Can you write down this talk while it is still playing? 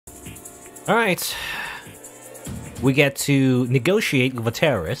Alright. We get to negotiate with a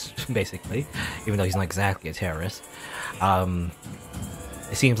terrorist, basically, even though he's not exactly a terrorist.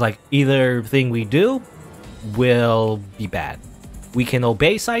 It seems like either thing we do will be bad. We can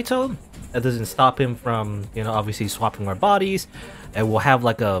obey Saito. That doesn't stop him from, obviously swapping our bodies. And we'll have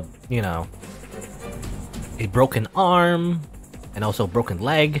like a, a broken arm and also a broken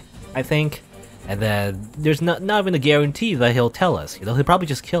leg, I think. And then there's not even a guarantee that he'll tell us. He'll probably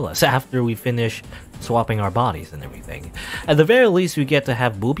just kill us after we finish swapping our bodies and everything. At the very least, we get to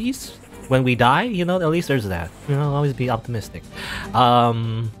have boobies when we die. At least there's that. Always be optimistic.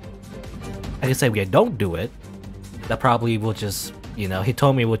 Like I say, we don't do it. That probably will just,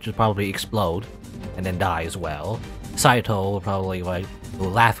 Hitomi will just probably explode and then die as well. Saito will probably will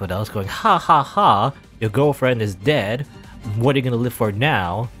laugh with us, going, "Ha ha ha! Your girlfriend is dead. What are you gonna live for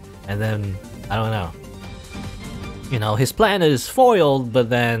now?" And then I don't know. His plan is foiled, but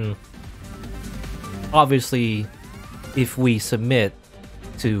then obviously, if we submit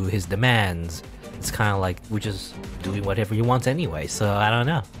to his demands, it's kind of like we're just doing whatever he wants anyway. So I don't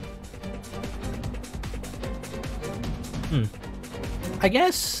know. I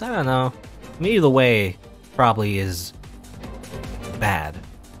guess, I don't know. Either way, probably is bad.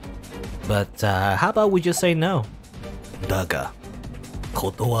 But how about we just say no? Daga,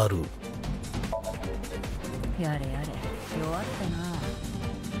 kotowaru. やれやれ、弱った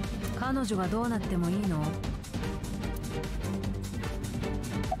な。彼女がどうなってもいいの？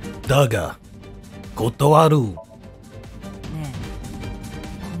だが、断る。ねえ、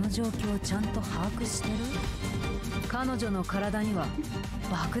この状況をちゃんと把握してる？彼女の体には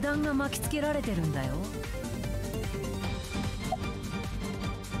爆弾が巻きつけられてるんだよ。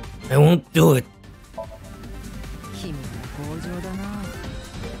I won't do it. 君は強情だな。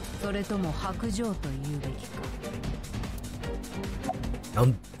それとも白状と言うべきか。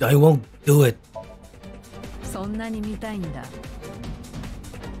I won't do it. そんなに見たいんだ。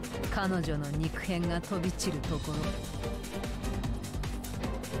彼女の肉片が飛び散るとこ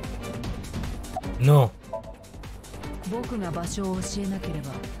ろ。No. 僕が場所を教えなけれ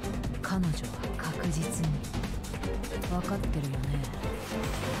ば彼女は確実に分かってるよね。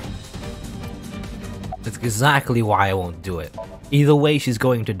That's exactly why I won't do it. Either way, she's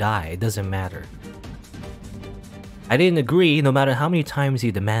going to die. It doesn't matter. I didn't agree no matter how many times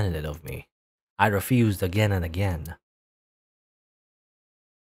he demanded it of me. I refused again and again.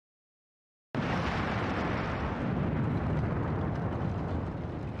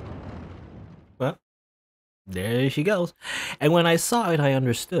 Well, there she goes. And when I saw it, I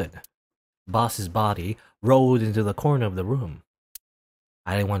understood. Boss's body rolled into the corner of the room.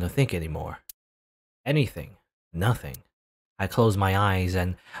 I didn't want to think anymore. Anything. Nothing. I closed my eyes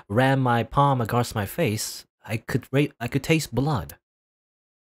and ran my palm across my face. I could taste blood.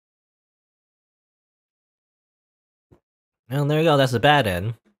 Well, there you go. That's the bad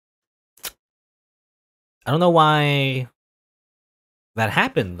end. I don't know why that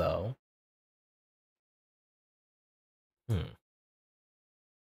happened, though. I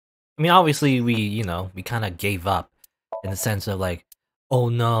mean, obviously, we kind of gave up in the sense of like, oh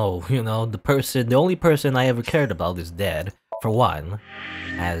no, the only person I ever cared about is dead, for one,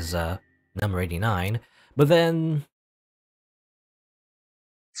 as number 89. But then,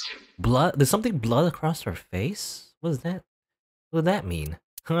 blood? There's something blood across her face? What is that? What did that mean?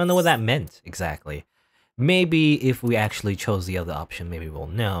 I don't know what that meant exactly. Maybe if we actually chose the other option, maybe we'll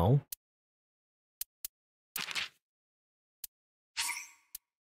know.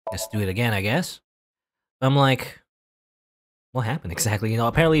 Let's do it again, I guess. I'm like, what happened exactly?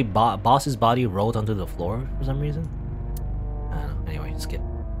 Apparently Boss's body rolled onto the floor for some reason. I don't know. Anyway, skip.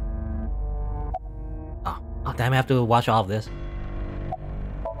 Oh damn, I have to watch all of this.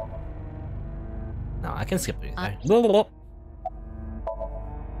 No, I can skip it.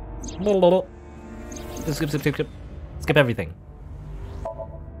 Skip everything.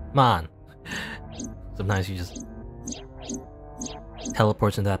 Come on. Sometimes you just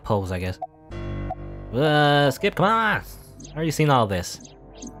teleports into that pose, I guess. Skip, come on! I already seen all this.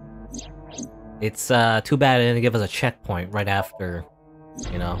 It's too bad it didn't give us a checkpoint right after,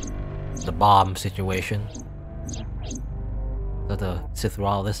 the bomb situation. So to sit through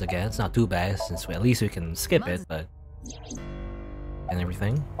all this again, it's not too bad since at least we can skip it, but and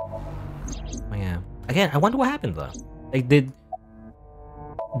everything. Oh, yeah. Again, I wonder what happened though. Like, did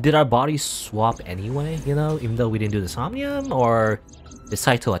our bodies swap anyway? Even though we didn't do the Somnium, or did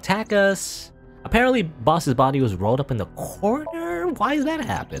Saito attack us? Apparently, Boss's body was rolled up in the corner? Why did that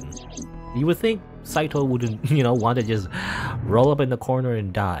happen? You would think Saito wouldn't, want to just roll up in the corner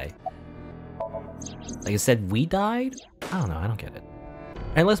and die. Like I said, we died? I don't know, I don't get it.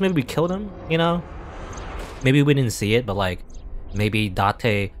 Unless maybe we killed him, you know? Maybe we didn't see it, but like, maybe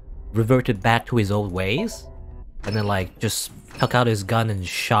Date reverted back to his old ways? And then like, just took out his gun and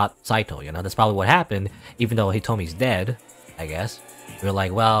shot Saito, you know? That's probably what happened, even though Hitomi's dead, I guess. We're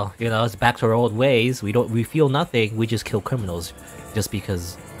like, well, you know, it's back to our old ways, we feel nothing, we just kill criminals just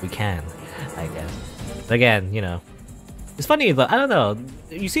because we can, I guess. But again, you know, it's funny, but I don't know,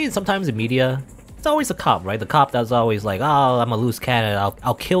 you see it sometimes in media, it's always a cop, right? The cop that's always like, oh, I'm a loose cannon,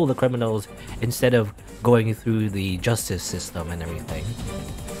 I'll kill the criminals instead of going through the justice system and everything.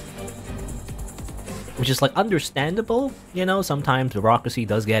 Which is like understandable, you know, sometimes bureaucracy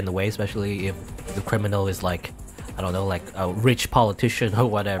does get in the way, especially if the criminal is like, I don't know, like a rich politician or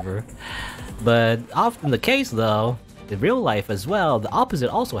whatever. But often the case though, in real life as well, the opposite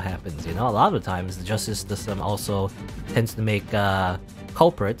also happens, you know? A lot of the times the justice system also tends to make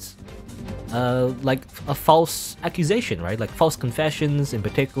culprits like a false accusation, right? Like false confessions in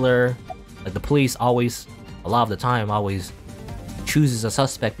particular. Like the police always, a lot of the time, always chooses a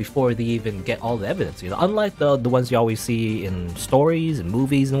suspect before they even get all the evidence, you know? Unlike the ones you always see in stories and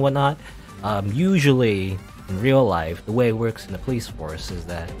movies and whatnot, usually in real life, the way it works in the police force is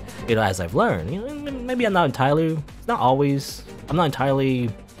that, you know, as I've learned, you know, maybe I'm not entirely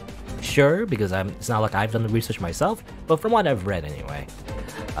sure because it's not like I've done the research myself, but from what I've read anyway,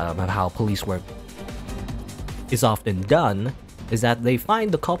 of how police work is often done, is that they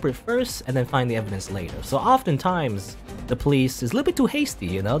find the culprit first and then find the evidence later. So oftentimes, the police is a little bit too hasty,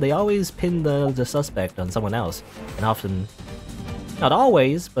 you know? They always pin the suspect on someone else, and often, not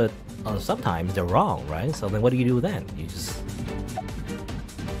always, but sometimes they're wrong, right? So then what do you do then? You just...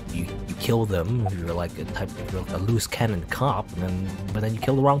 You kill them, you're like a loose cannon cop, but then you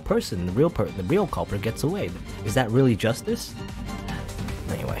kill the wrong person, the real culprit gets away. Is that really justice?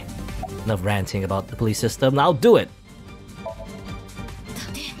 Anyway, enough ranting about the police system, I'll do it!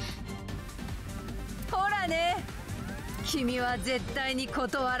 君は絶対に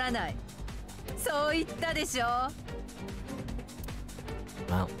断らない。そう言ったでしょ?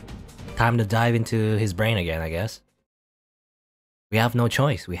 Well, time to dive into his brain again, I guess. We have no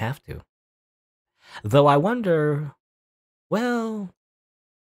choice, we have to. Though I wonder... Well...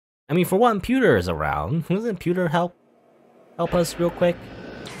 I mean, for one, Pewter is around. Doesn't Pewter help us real quick?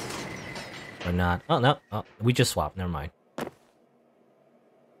 Or not? Oh, no. Oh, we just swapped, never mind.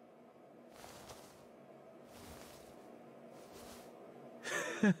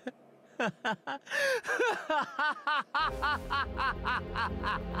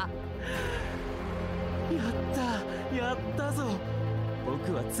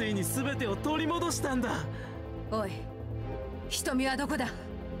 Oi, 瞳はどこだ?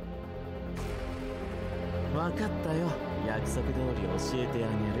 わかったよ。約束通り教えてあ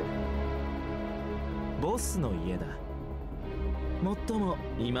げる。ボスの家だ。もっとも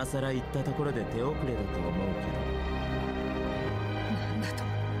今さら行ったところで手遅れだと思うけど。なんだと?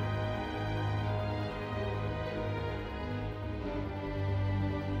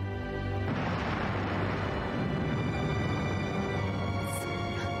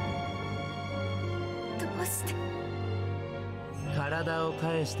 どうして? 体を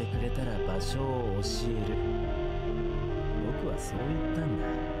返してくれたら場所を教える。僕はそう言ったんだ。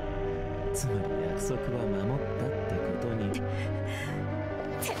つまり約束は守ったってことに。て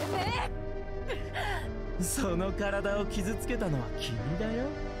めえ! その体を傷つけたのは君だよ。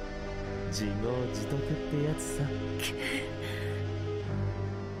自業自得ってやつさ。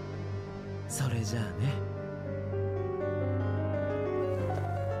それじゃあね。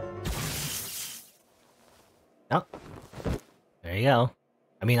Oh, there you go.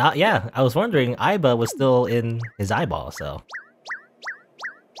 I mean, yeah, I was wondering, Aiba was still in his eyeball, so...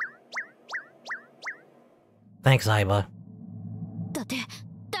 Thanks, Aiba. Date,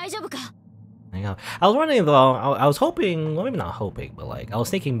 大丈夫か? There you go. I was wondering though, I was hoping, well maybe not hoping, but like, I was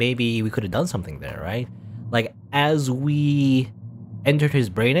thinking maybe we could have done something there, right? Like, as we entered his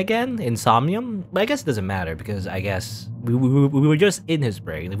brain again in Somnium, but I guess it doesn't matter because I guess we were just in his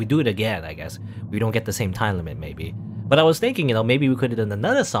brain. If we do it again, I guess we don't get the same time limit maybe. But I was thinking, you know, maybe we could have done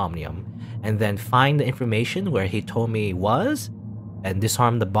another Somnium and then find the information where Hitomi was and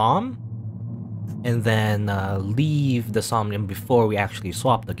disarm the bomb and then leave the Somnium before we actually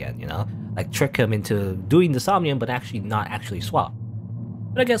swapped again, you know? Like trick him into doing the Somnium but actually not actually swap.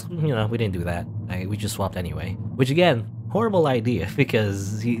 But I guess, you know, we didn't do that. We just swapped anyway. Which again, horrible idea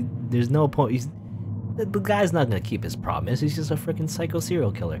because there's no point. The guy's not gonna keep his promise. He's just a freaking psycho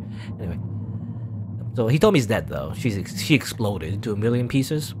serial killer. Anyway, so Hitomi's dead though. She exploded into a million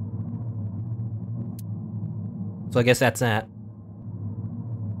pieces. So I guess that's that.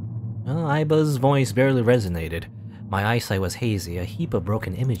 Well, Aiba's voice barely resonated. My eyesight was hazy, a heap of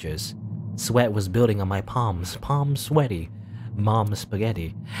broken images. Sweat was building on my palms sweaty. Mom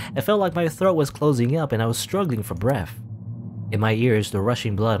spaghetti. It felt like my throat was closing up and I was struggling for breath. In my ears, the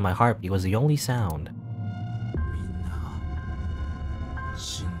rushing blood and my heartbeat was the only sound.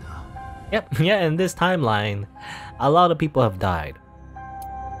 Yep, yeah, in this timeline, a lot of people have died.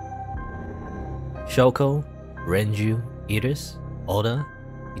 Shoko, Renju, Iris, Oda,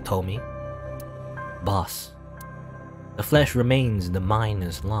 Hitomi. Boss. The flesh remains, the mind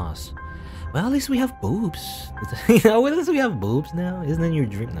is lost. Well, at least we have boobs. You know, at least we have boobs now. Isn't it your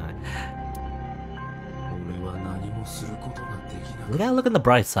dream now? We gotta look on the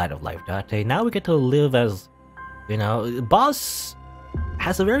bright side of life, Date. Now we get to live as, you know, Boss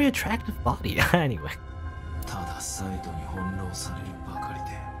has a very attractive body. Anyway.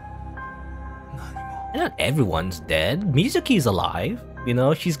 And not everyone's dead. Mizuki's alive. You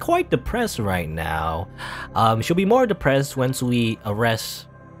know, she's quite depressed right now. She'll be more depressed once we arrest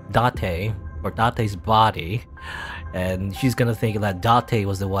Date, or Date's body. And she's gonna think that Date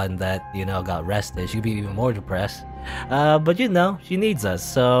was the one that, you know, got arrested. She'll be even more depressed. But you know, she needs us,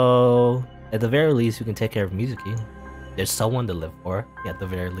 so at the very least, we can take care of Mizuki. There's someone to live for, at the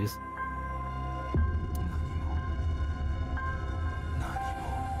very least.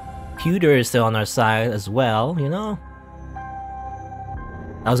 Pewter is still on our side as well, you know?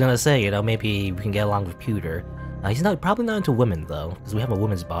 I was gonna say, you know, maybe we can get along with Pewter. He's probably not into women, though, because we have a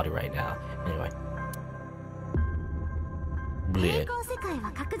woman's body right now. Anyway. Bleh.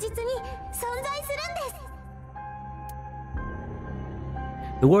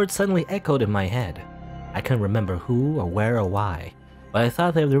 The words suddenly echoed in my head. I couldn't remember who or where or why, but I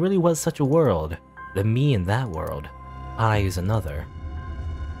thought that if there really was such a world, then me in that world, I is another.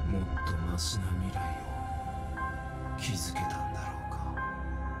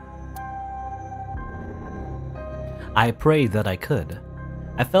 I prayed that I could.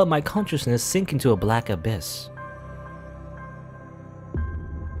 I felt my consciousness sink into a black abyss.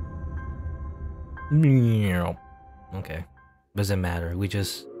 Okay, doesn't matter. We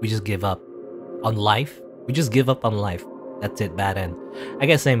just give up on life. We just give up on life. That's it. Bad end. I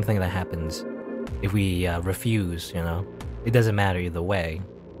guess same thing that happens if we refuse. You know, it doesn't matter either way.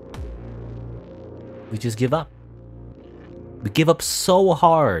 We just give up. We give up so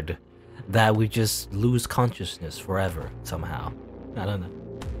hard that we just lose consciousness forever somehow. I don't know.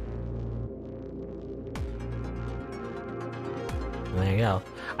 There you go.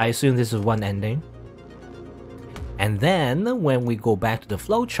 I assume this is one ending. And then, when we go back to the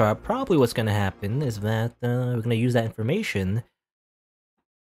flowchart, probably what's gonna happen is that we're gonna use that information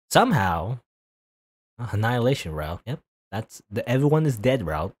somehow. Annihilation route. Yep, that's the everyone is dead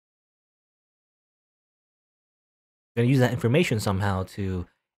route. We're gonna use that information somehow to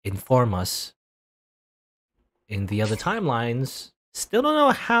inform us in the other timelines. Still don't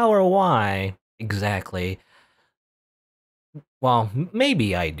know how or why exactly. Well,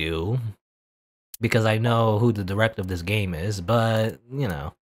 maybe I do, because I know who the director of this game is, but, you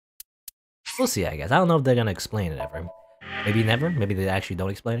know, we'll see, I guess. I don't know if they're gonna explain it ever. Maybe never. Maybe they actually don't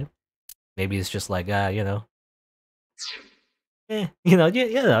explain it. Maybe it's just like, you know, you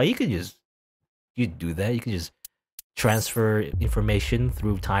could just, you do that. You could just transfer information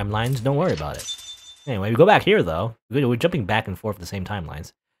through timelines. Don't worry about it. Anyway, we go back here, though. We're jumping back and forth the same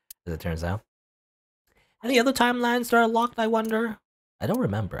timelines, as it turns out. Any other timelines that are locked, I wonder? I don't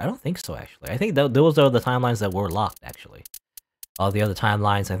remember. I don't think so, actually. I think those are the timelines that were locked, actually. All the other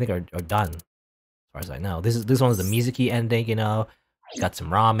timelines, I think, are done, as far as I know. This one's the Mizuki ending, you know. Got some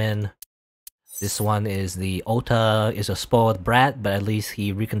ramen. This one is the Ota is a spoiled brat, but at least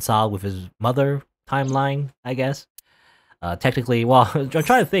he reconciled with his mother timeline, I guess. Technically, well, I'm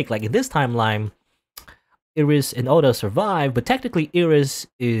trying to think, like, in this timeline, Iris and Oda survived, but technically Iris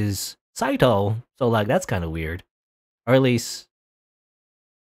is Saito, so, like, that's kind of weird. Or at least,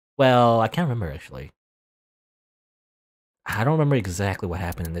 well, I can't remember, actually. I don't remember exactly what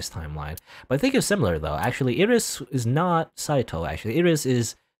happened in this timeline, but I think it's similar, though. Actually, Iris is not Saito, actually. Iris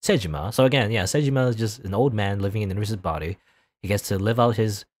is Sejima. So again, yeah, Sejima is just an old man living in Iris' body. He gets to live out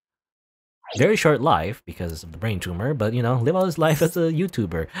his very short life because of the brain tumor, but, you know, live out his life as a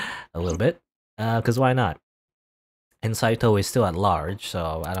YouTuber a little bit, because why not? And Saito is still at large,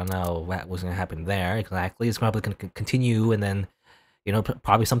 so I don't know what was going to happen there exactly. It's probably going to continue, and then, you know,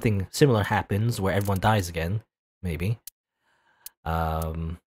 probably something similar happens where everyone dies again, maybe. But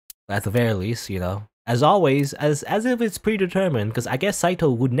at the very least, you know, as always, as if it's predetermined, because I guess Saito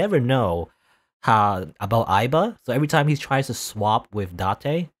would never know about Aiba, so every time he tries to swap with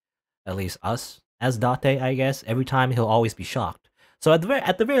Date, at least us as Date, I guess, every time he'll always be shocked. So at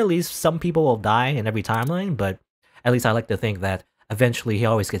the very least, some people will die in every timeline, but At least I like to think that eventually he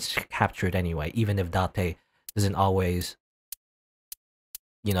always gets captured anyway, even if Date doesn't always,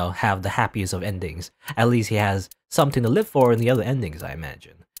 you know, have the happiest of endings. At least he has something to live for in the other endings, I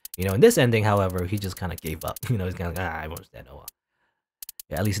imagine. You know, in this ending, however, he just kind of gave up. You know, he's kind of like, I was dead, oh well.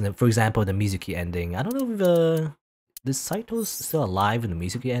 Yeah, at least, in the, for example, the Mizuki ending. I don't know if, is Saito still alive in the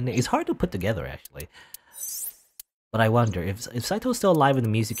Mizuki ending? It's hard to put together, actually. But I wonder if Saito's still alive in the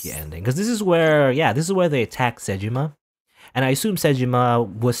Mizuki ending, because this is where, yeah, this is where they attack Sejima, and I assume Sejima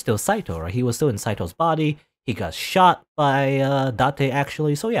was still Saito, right? He was still in Saito's body. He got shot by Date,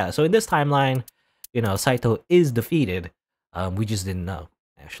 actually. So yeah, so in this timeline, you know, Saito is defeated. We just didn't know,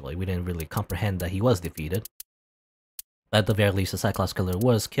 actually. We didn't really comprehend that he was defeated. But at the very least, the Cyclops killer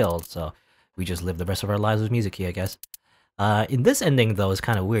was killed, so we just lived the rest of our lives with Mizuki, I guess. In this ending, though, it's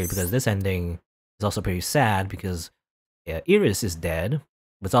kind of weird, because this ending is also pretty sad, because yeah, Iris is dead.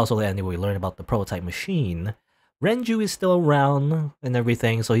 It's also the ending where we learn about the prototype machine. Renju is still around and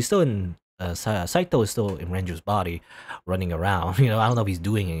everything, so he's still in... Saito is still in Renju's body, running around. You know, I don't know if he's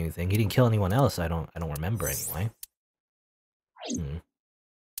doing anything. He didn't kill anyone else. I don't remember anyway.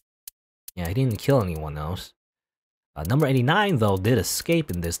 Yeah, he didn't kill anyone else. Number 89 though did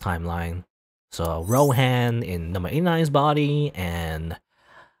escape in this timeline. So Rohan in number 89's body and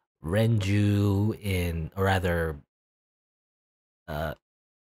Renju in, or rather,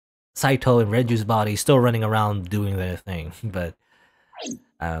 Saito in Renju's body, still running around doing their thing. But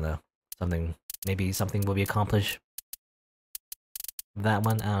I don't know. Maybe something will be accomplished. That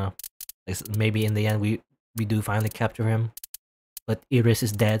one, maybe in the end we do finally capture him. But Iris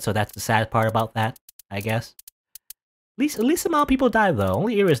is dead, so that's the sad part about that, I guess. At least amount of people died though.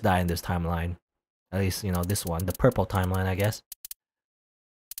 Only Iris died in this timeline. At least, you know, this one, the purple timeline, I guess.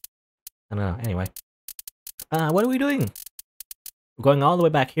 I don't know. Anyway, what are we doing? We're going all the way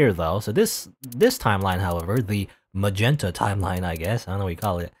back here though. So this timeline, however, the magenta timeline, I guess. I don't know what you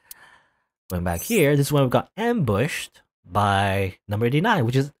call it. Going back here, this is when we got ambushed by number 89,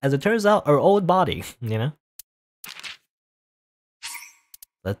 which is, as it turns out, our old body, you know?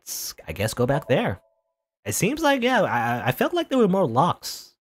 Let's, I guess, go back there. It seems like, yeah, I felt like there were more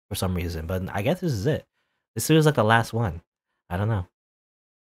locks for some reason, but I guess this is it. This feels like the last one. I don't know.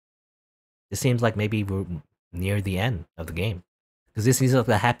 It seems like maybe we're near the end of the game. Because this is like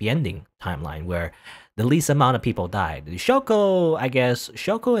the happy ending timeline where the least amount of people died. Shoko, I guess,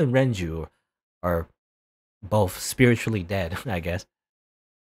 Shoko and Renju are both spiritually dead, I guess.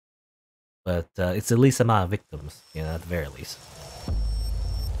 But it's the least amount of victims, you know, at the very least.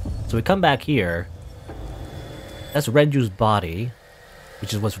 So we come back here. That's Renju's body,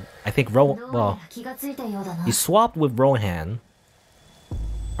 which is what's, I think, well, he swapped with Rohan,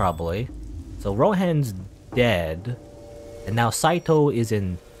 probably. So Rohan's dead, and now Saito is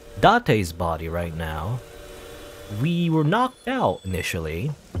in Date's body right now. We were knocked out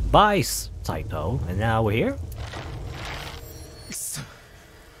initially by Saito, and now we're here.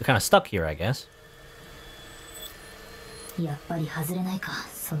 We're kind of stuck here, I guess.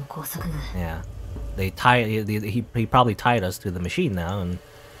 Yeah, they tied. He probably tied us to the machine now, and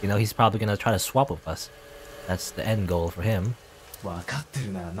you know he's probably gonna try to swap with us. That's the end goal for him.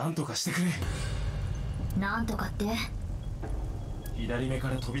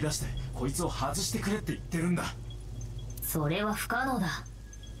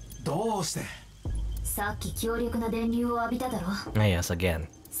 Yes, again.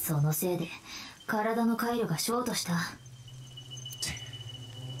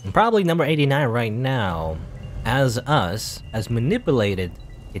 And probably number 89 right now, as us, has manipulated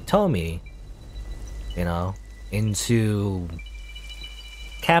Hitomi, you know, into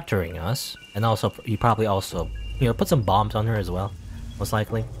capturing us, and also he probably also, you know, put some bombs on her as well, most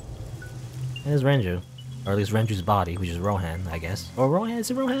likely. And there's Renju, or at least Renju's body, which is Rohan, I guess. Or Rohan, is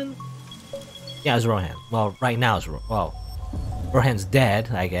it Rohan? Yeah, it's Rohan. Well, right now it's Rohan's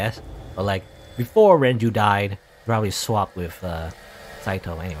dead, I guess. But like before Renju died, probably swapped with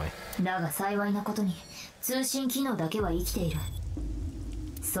Saito anyway.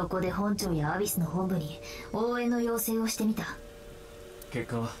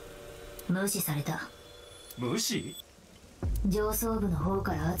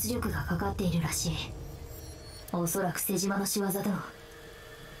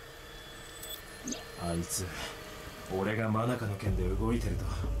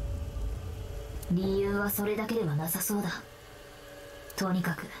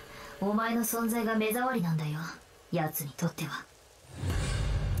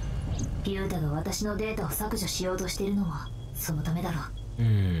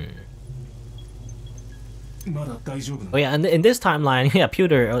 Oh yeah, and in this timeline, yeah,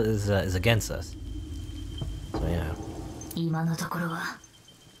 Pewter is against us. So yeah. 今のところは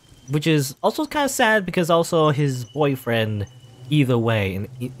Which is also kind of sad because also his boyfriend, either way,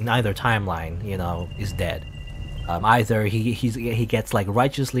 in either timeline, you know, is dead. Either he gets like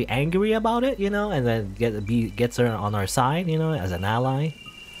righteously angry about it, you know, and then gets her on our side, you know, as an ally.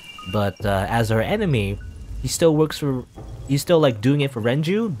 But as her enemy, he's still like doing it for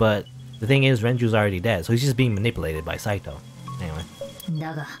Renju. But the thing is, Renju's already dead, so he's just being manipulated by Saito. Anyway.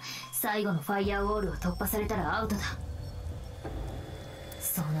 だが最後のファイヤーウォールを突破されたらアウトだ。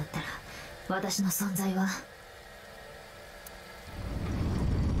そうなったら私の存在は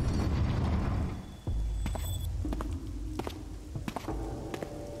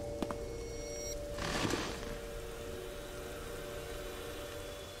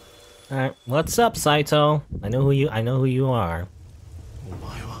Alright, what's up, Saito? I know who you are.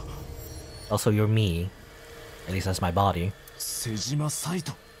 Also, you're me. At least that's my body. 瀬島サイ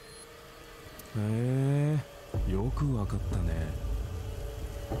ト。よくわかったね。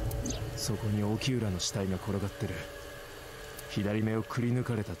そこに沖浦の死体が転がってる。左目をくり抜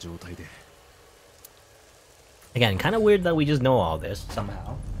かれた状態で。Again, kind of weird that we just know all this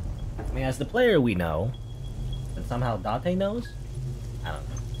somehow. I mean, as the player, we know, but somehow Date knows.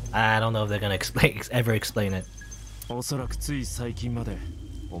 I don't know if they're gonna ever explain it. おそらくつい最近まで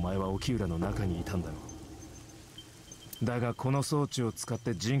お前は沖浦の中にいたんだろう。だがこの装置を使っ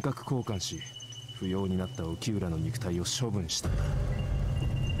て人格交換し、不要になった沖浦の肉体を処分したんだ。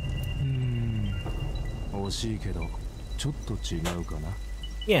惜しいけどちょっと違うかな。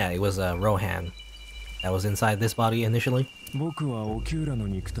Yeah, it was Rohan that was inside this body initially. 僕は沖浦の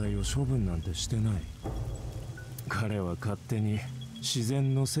肉体を処分なんてしてない。彼は勝手に自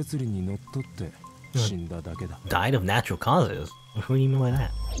然の摂理にのっとって死んだだけだ。Died of natural causes? What do you mean by that?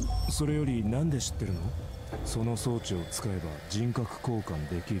 それよりなんで知ってるの？その装置を使えば人格交換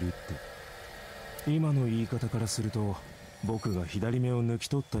できるって。今の言い方からすると僕が左目を抜き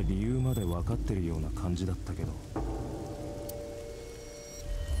取った理由まで分かってるような感じだったけど。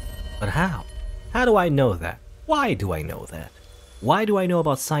But how? How do I know that? Why do I know that? Why do I know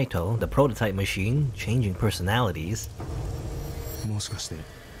about Saito, the prototype machine, changing personalities? もしかして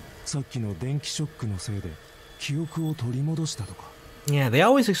さっきの電気ショックのせいで記憶を取り戻したとか。Yeah, they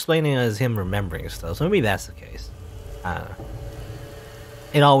always explain it as him remembering stuff, so maybe that's the case. I don't know.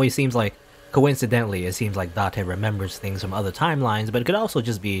 It always seems like, coincidentally, it seems like Date remembers things from other timelines, but it could also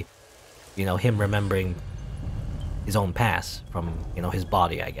just be, you know, him remembering his own past from, you know, his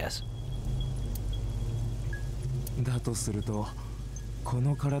body, I guess. だとすると、こ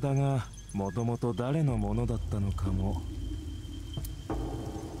の体がもともと誰のものだったのかも。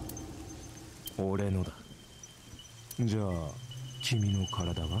俺のだ。じゃあ君の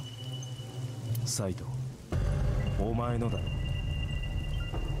体は？サイト、お前のだろ。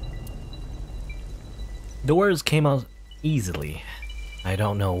The words came out easily. I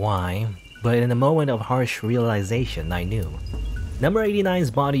don't know why, but in a moment of harsh realization, I knew. Number 89's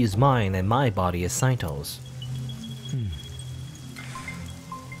body is mine, and my body is Saito's.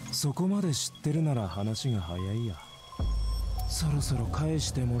 そこまで知ってるなら話が早いや。そろそろ返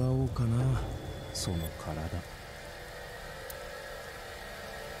してもらおうかな、その体。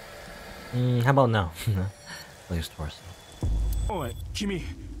How about now? Please, torso. おい、君、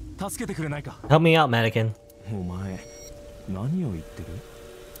助けてくれないか。Help me out, mannequin. お前、何を言ってる？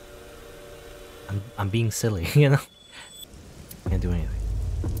 I'm being silly, you know? Can't do anything.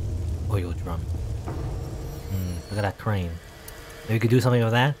 Oil drum. Look at that crane. Maybe we could do something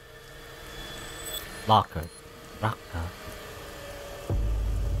with that? Locker.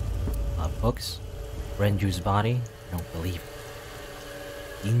 Books. Renju's body. I don't believe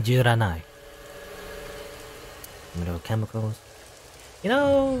it. Injuranai. Mineral chemicals. You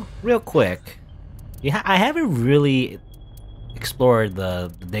know, real quick. I haven't really explored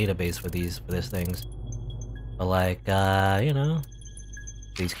the database for this things. But like, you know,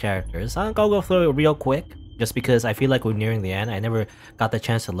 these characters. I'll go through it real quick. Just because I feel like we're nearing the end. I never got the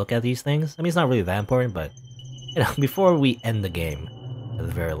chance to look at these things. I mean, it's not really that important, but, you know, before we end the game, at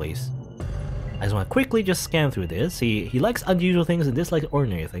the very least. I just want to quickly just scan through this. He likes unusual things and dislikes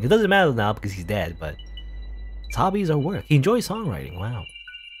ordinary things. It doesn't matter now because he's dead, but his hobbies are work. He enjoys songwriting. Wow.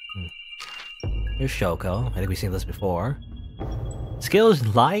 Here's Shoko. I think we've seen this before. Skills: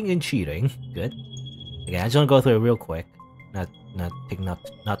 lying and cheating. Good. Again, I just want to go through it real quick. Not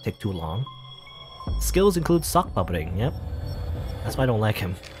take too long. Skills include sock puppeting. Yep. That's why I don't like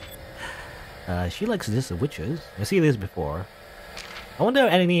him. She likes this of witches. I've seen this before. I wonder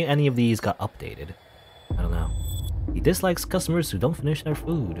if any of these got updated. I don't know. He dislikes customers who don't finish their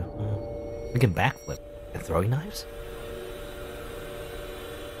food. We can backflip and throwing knives.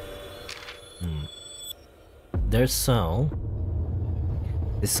 there's so.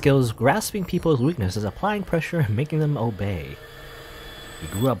 His skill is grasping people's weaknesses, applying pressure, and making them obey. He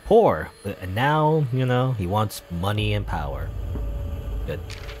grew up poor, and now, you know, he wants money and power. Good.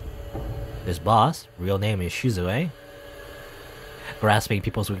 This boss, real name is Shizue. Grasping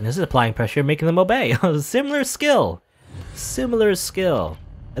people's weaknesses, applying pressure, making them obey. Similar skill. Similar skill.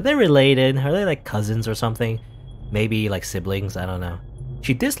 Are they related? Are they like cousins or something? Maybe like siblings, I don't know.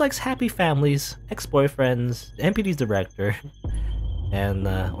 She dislikes happy families, ex-boyfriends, MPD's director, and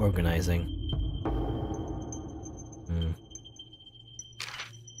organizing.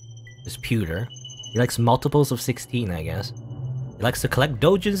 This pewter. He likes multiples of 16, I guess. He likes to collect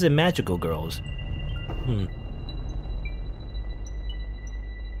dojins and magical girls.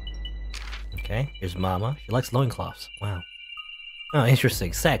 Okay, here's Mama. She likes loincloths. Wow. Oh,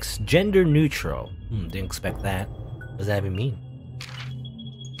 interesting. Sex. Gender neutral. Didn't expect that. What does that even mean?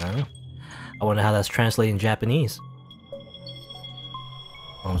 I don't know. I wonder how that's translated in Japanese.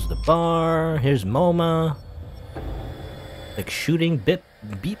 Owns the bar. Here's Moma. Like shooting,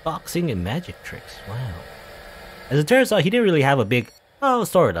 beatboxing, and magic tricks. Wow. As it turns out, he didn't really have a big... Oh,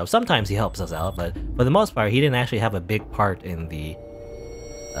 sort of. Sometimes he helps us out, but for the most part, he didn't actually have a big part in the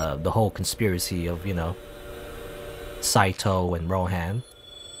whole conspiracy of, you know, Saito and Rohan.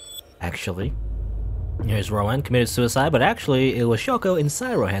 Actually. Here's Rohan, committed suicide, but actually it was Shoko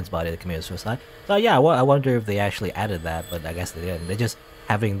inside Rohan's body that committed suicide. So yeah, I wonder if they actually added that, but I guess they didn't. They're just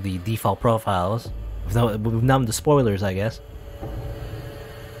having the default profiles. With none of the spoilers, I guess.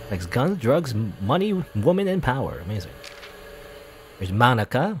 Likes guns, drugs, money, woman, and power. Amazing. There's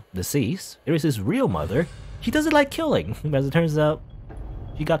Manaka, deceased. Here's his real mother. She doesn't like killing. As it turns out,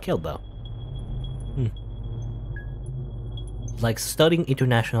 she got killed though. Like studying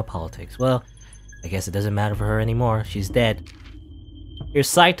international politics. Well, I guess it doesn't matter for her anymore. She's dead. Here's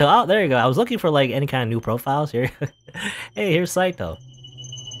Saito. Oh, there you go. I was looking for like any kind of new profiles here. Hey, here's Saito.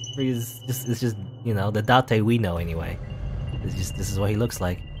 It's just, you know, the Date we know anyway. This is what he looks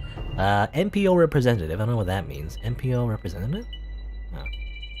like. MPO representative. I don't know what that means. MPO representative? Oh.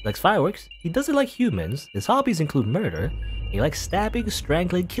 He likes fireworks. He doesn't like humans. His hobbies include murder. He likes stabbing,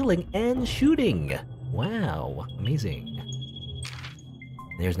 strangling, killing, and shooting. Wow. Amazing.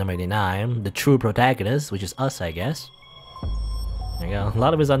 There's number 89. The true protagonist, which is us, I guess. There you go. A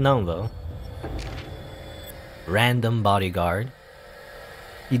lot of it is unknown, though. Random bodyguard.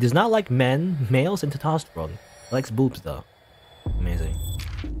 He does not like men, males, and testosterone. He likes boobs, though. Amazing.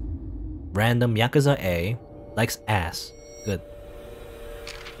 Random Yakuza A. Likes ass. Good.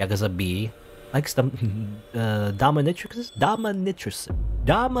 Yakuza B. Likes the dominatrixes?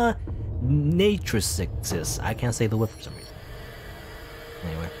 Dominatrixes. I can't say the word for some reason.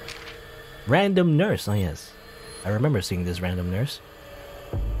 Anyway. Random nurse. Oh, yes. I remember seeing this random nurse.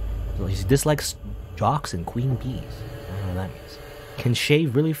 So he dislikes jocks and queen bees. I don't know what that means. Can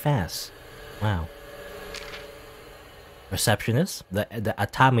shave really fast. Wow. Receptionist, the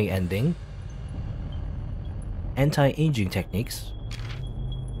Atami ending. Anti-aging techniques.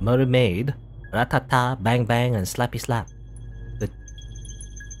 Motor maid. Ratata, bang bang, and slappy slap. Good.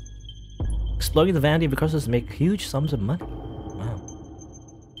 Exploiting the vanity of the customers to make huge sums of money. Wow.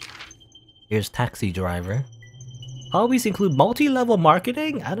 Here's taxi driver. Hobbies include multi-level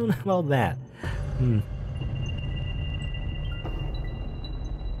marketing? I don't know about that.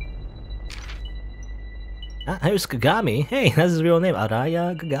 Here's Kagami. Hey, that's his real name.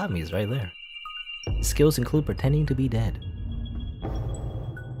 Araya Kagami is right there. His skills include pretending to be dead.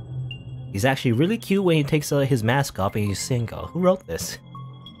 He's actually really cute when he takes his mask off and he's single. Who wrote this?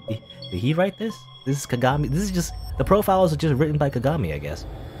 Did he write this? This is Kagami. This is just... The profiles are just written by Kagami, I guess.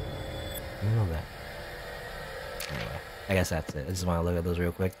 I don't know that. Anyway, I guess that's it. I just want to look at those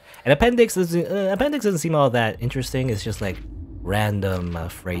real quick. And appendix doesn't seem all that interesting. It's just like random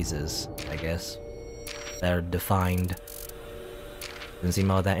phrases, I guess, that are defined. Doesn't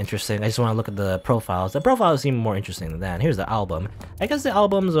seem all that interesting. I just want to look at the profiles. The profiles seem more interesting than that. And here's the album. I guess the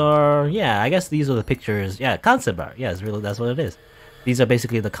albums are... Yeah, I guess these are the pictures. Yeah, concept art. Yeah, it's really, that's what it is. These are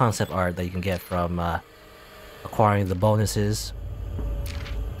basically the concept art that you can get from acquiring the bonuses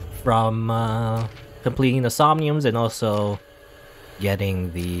from completing the Somniums and also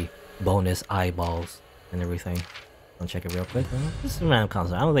getting the bonus eyeballs and everything. I'll check it real quick. This is a random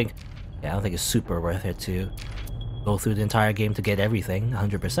concept. I don't think it's super worth it to go through the entire game to get everything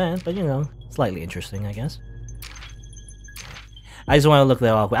 100%, but you know, slightly interesting, I guess. I just want to look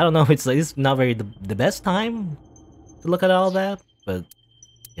that up. I don't know if it's not very the best time to look at all that, but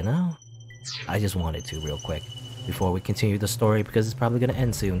you know, I just wanted to real quick before we continue the story because it's probably gonna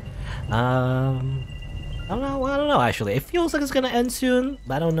end soon. I don't know actually. It feels like it's gonna end soon,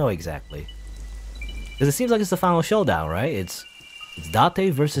 but I don't know exactly. Because it seems like it's the final showdown, right? It's Date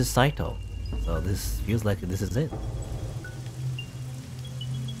versus Saito. So this feels like this is it.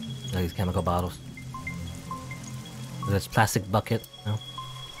 Like these chemical bottles. This plastic bucket. No.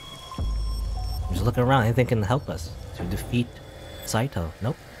 I'm just looking around. Anything can help us to defeat Saito.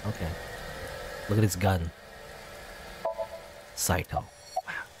 Nope. Okay. Look at his gun. Saito.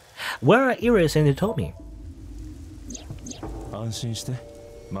 Where are Iris and Hitomi? 安心して、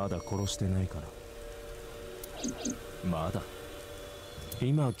まだ殺してないから。まだ。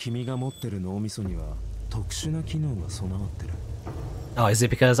今君が持ってる脳みそには特殊な機能が備わってる。Oh, is it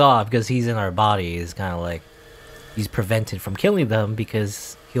because he's in our body? Is kind of like he's prevented from killing them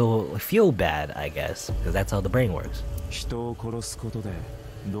because he'll feel bad, I guess, because that's how the brain works. 人を殺すことで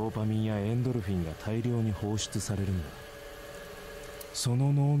ドーパミンやエンドルフィンが大量に放出されるんだ。そ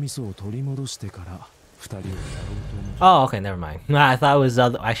の脳みそを取り戻してから二人をやろうと思う。 Oh, okay, never mind. I thought it was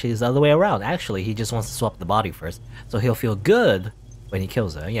actually it's the other way around. Actually, he just wants to swap the body first, so he'll feel good when he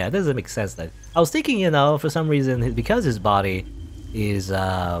kills her. Yeah, it doesn't make sense. That I was thinking, for some reason, because his body is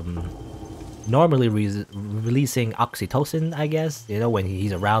normally releasing oxytocin, I guess, when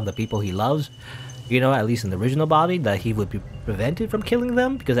he's around the people he loves, at least in the original body, that he would be prevented from killing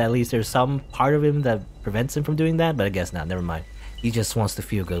them, because at least there's some part of him that prevents him from doing that, but I guess not, never mind. He just wants to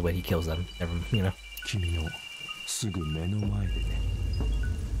feel good when he kills them, 君のすぐ目の前でね。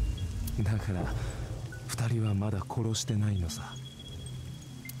だから二人はまだ殺してないのさ。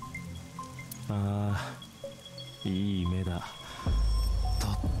ああ、いい目だ。と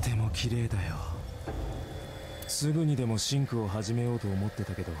っても綺麗だよ。すぐにでもシンクを始めようと思って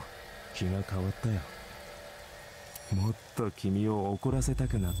たけど気が変わったよ。もっと君を怒らせた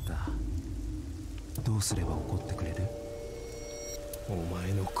くなった。どうすれば怒ってくれる？お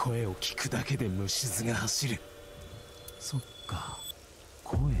前の声を聞くだけで虫唾が走る。そっか、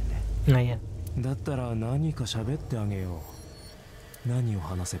声ね。Yeah. だったら何か喋ってあげよう。何を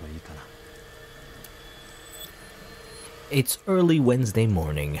話せばいいかな。It's early Wednesday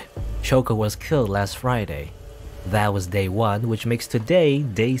morning. Shoko was killed last Friday. That was day 1, which makes today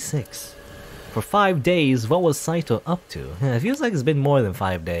day 6. For 5 days, what was Saito up to? It feels like it's been more than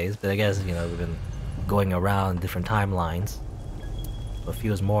 5 days, but I guess, we've been going around different timelines. It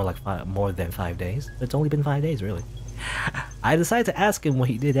feels more like more than 5 days. But it's only been 5 days, really. I decided to ask him what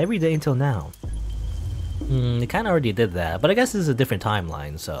he did every day until now. He kind of already did that, but I guess this is a different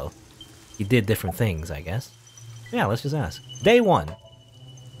timeline, so he did different things, I guess. Yeah, let's just ask. Day 1.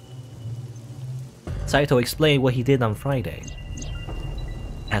 Saito explained what he did on Friday.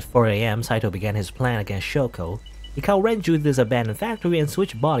 At 4 AM, Saito began his plan against Shoko. He called Renju to this abandoned factory and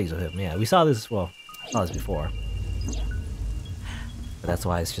switched bodies with him. Yeah, we saw this, before. But that's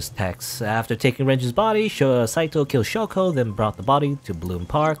why it's just text. After taking Renju's body, Saito killed Shoko, then brought the body to Bloom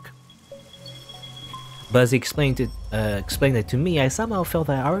Park. But as he explained it to me, I somehow felt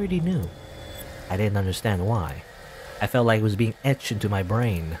I already knew. I didn't understand why. I felt like it was being etched into my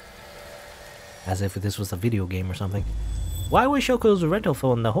brain. As if this was a video game or something. Why was Shoko's rental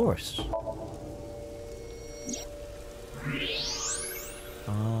phone the horse?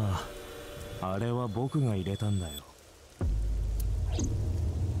 Ah, あれは僕が入れたんだよ。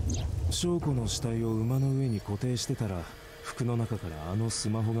翔子の死体を馬の上に固定してたら、服の中からあのス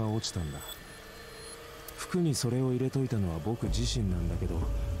マホが落ちたんだ。服にそれを入れといたのは僕自身なんだけど、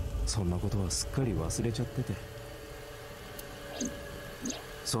そんなことはすっかり忘れちゃってて。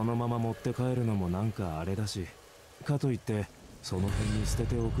そのまま持って帰るのもなんかあれだし、かといってその辺に捨て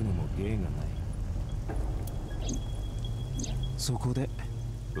ておくのも芸がない。そこで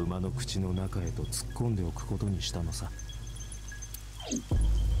馬の口の中へと突っ込んでおくことにしたのさ。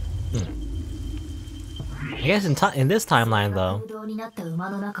I guess in this timeline though,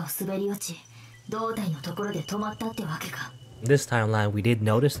 this timeline we did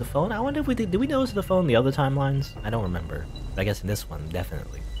notice the phone. I wonder if we did we notice the phone in the other timelines? I don't remember. But I guess in this one,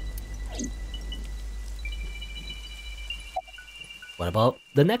 definitely. What about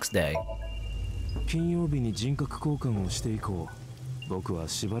the next day? 金曜日に人格交換をして以降、僕は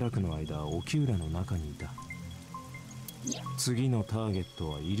しばらくの間沖浦の中にいた。次のターゲッ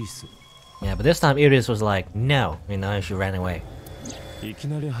トはイリス。Yeah, but this time Iris was like, no, she ran away. いき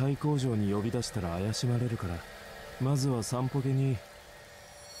なり廃工場に呼び出したら怪しまれるから、まずは散歩家に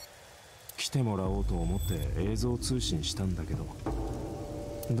来てもらおうと思って映像通信したんだけど、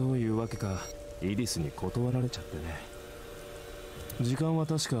どういうわけかイリスに断られちゃってね。時間は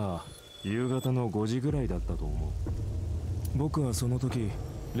確か夕方の5時ぐらいだったと思う。僕はその時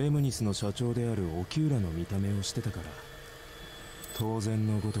レムニスの社長である沖浦の見た目をしてたから、当然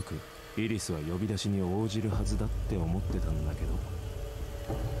のごとくイリスは呼び出しに応じるはずだって思ってたんだけど。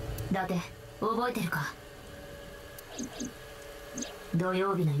だって覚えてるか？土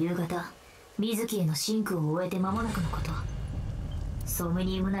曜日の夕方、水木へのシンクを終えて間もなくのこと。ソム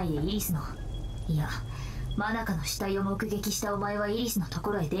ニウム内でイリスの、いや、マナカの死体を目撃したお前はイリスのと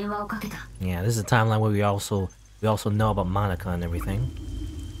ころへ電話をかけた。Yeah, this is a timeline where we also know about Monica and everything.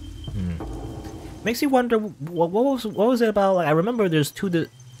 Makes you wonder what was it about? Like, I remember there's there's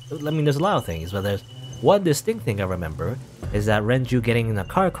a lot of things, but there's one distinct thing I remember is that Renju getting in a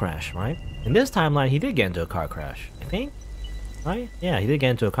car crash, right? In this timeline, he did get into a car crash, I think. Right? Yeah, he did get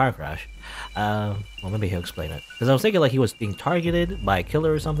into a car crash. Well, maybe he'll explain it. Because I was thinking like he was being targeted by a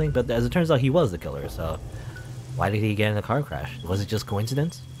killer or something, but as it turns out, he was the killer, so... Why did he get in a car crash? Was it just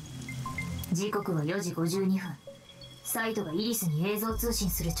coincidence? 時刻は4時52分。サイトがイリスに映像通信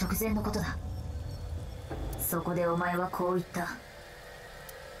する直前のことだ。そこでお前はこう言った。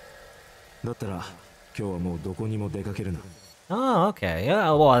だったら、今日はもうどこにも出かけるな。Oh, okay.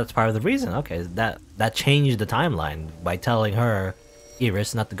 Yeah, well, that's part of the reason. Okay, that changed the timeline by telling her,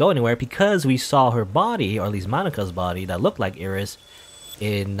 Iris, not to go anywhere because we saw her body, or at least Monika's body, that looked like Iris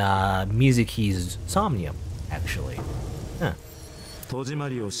in Mizuki's Somnium, actually. Huh. 戸締ま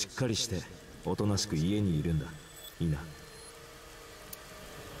りをしっかりして、おとなしく家にいるんだ。いいな。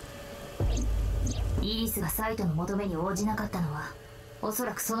イリスがサイトの求めに応じなかったのは、おそ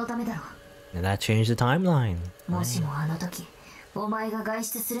らくそのためだろう。And that changed the timeline. もしもあの時。お前が外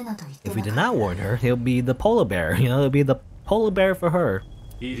出するなと言ってなかった。 If we did not warn her, he'll be the polar bear. You know, it'll be the polar bear for her.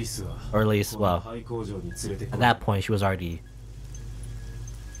 Or at least, well, at that point she was already...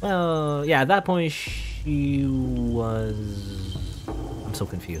 Well, yeah, at that point she was... I'm so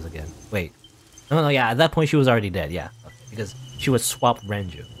confused again. Wait. No, yeah, at that point she was already dead, yeah. Okay, because she was swapped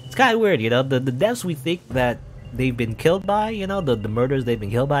Renju. It's kind of weird, you know, the deaths we think that they've been killed by, you know, the murders they've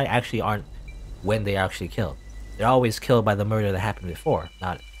been killed by actually aren't when they actually killed. They're always killed by the murder that happened before,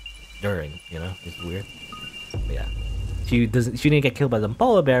 not during, you know? It's weird. But yeah. She didn't get killed by the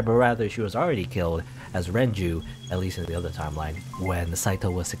polar bear, but rather she was already killed as Renju, at least in the other timeline, when the Saito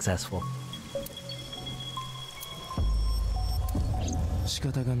was successful. 仕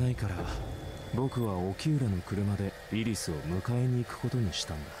方がないから、僕は沖浦の車でイリスを迎えに行くことにし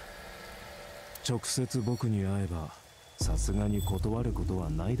たんだ。直接僕に会えば、さすがに断ることは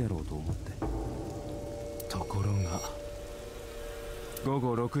ないだろうと思って。ところが午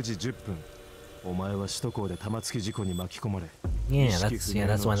後6時10分、お前は首都高で玉突き事故に巻き込まれ。Yeah,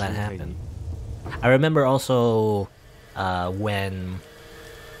 that's when that happened. I remember also when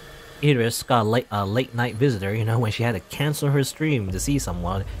Iris got a late night visitor, you know, when she had to cancel her stream to see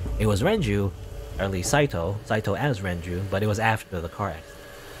someone. It was Renju, or at least Saito as Renju, but it was after the car accident.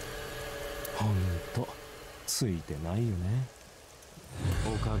 ほんとついてないよね。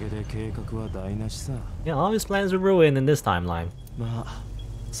おかげで計画は台無しさ。Yeah, all his plans were ruined in this timeline. まあ、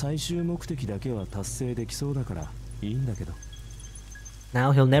最終目的だけは達成できそうだからいいんだけど。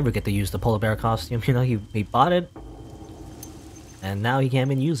Now he'll never get to use the polar bear costume. You know, he bought it, and now he can't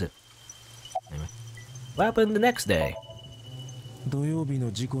even use it. Anyway, what happened the next day? 土曜日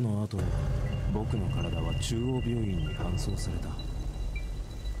の事故の後、僕の体は中央病院に搬送された。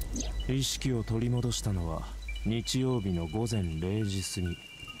意識を取り戻したのは日曜日の午前0時過ぎ。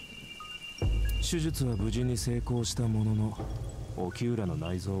手術は無事に成功したものの、沖浦の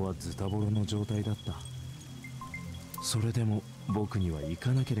内臓はズタボロの状態だった。それでも僕には行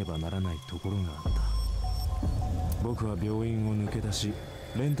かなければならないところがあった。僕は病院を抜け出し、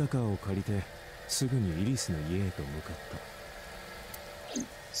レンタカーを借りてすぐにイリスの家へと向かった。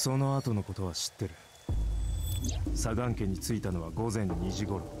その後のことは知ってる。左岸家に着いたのは午前2時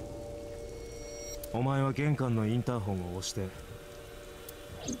頃。お前は玄関のインターホンを押して。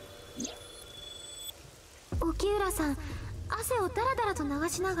沖浦さん、汗をダラダラと流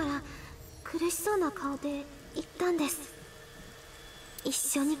しながら苦しそうな顔で言ったんです。一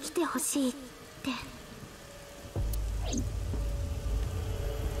緒に来てほしいって。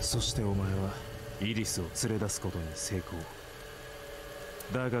そしてお前はイリスを連れ出すことに成功。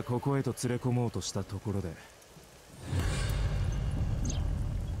だがここへと連れ込もうとしたところで、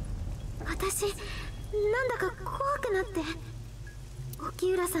私なんだか怖くなって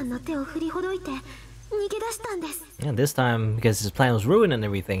沖浦さんの手を振りほどいて逃げ出したんです。Yeah, this time because his plan was ruined and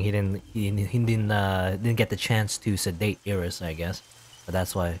everything, he didn't get the chance to sedate Iris, I guess. But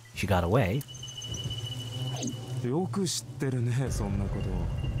that's why she got away. よく知ってるね、そんなこ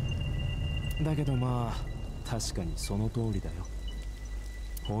と。だけどまあ確かにその通りだよ。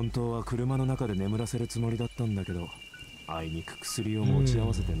本当は車の中で眠らせるつもりだったんだけど、あいにく薬を持ち合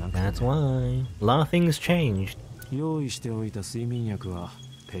わせてなくて、ね。That's why. A lot of things changed. 用意しておいた睡眠薬は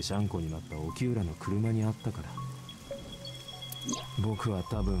ぺしゃんこになった沖浦の車にあったから。僕は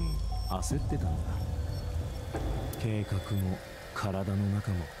多分焦ってたんだ。計画も体の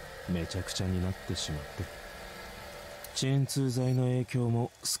中もめちゃくちゃになってしまって、鎮痛剤の影響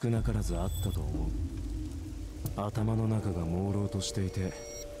も少なからずあったと思う。頭の中が朦朧としていて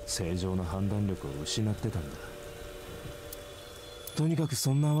正常な判断力を失ってたんだ。とにかく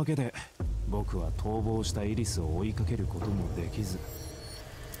そんなわけで僕は逃亡したイリスを追いかけることもできず、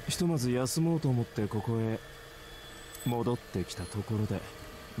ひとまず休もうと思ってここへ戻ってきたところで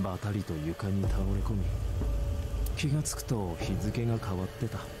バタリと床に倒れ込み、気がつくと日付が変わって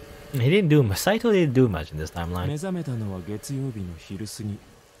た。He didn't do much. Saito didn't do much in this timeline. 目覚めたのは月曜日の昼過ぎ。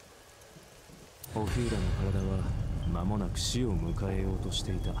オキューラの体は間もなく死を迎えようとし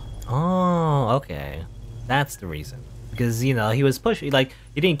ていた。Oh, okay. That's the reason. Because, you know, he was pushing, like,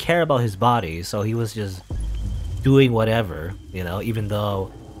 he didn't care about his body, so he was just doing whatever, you know, even though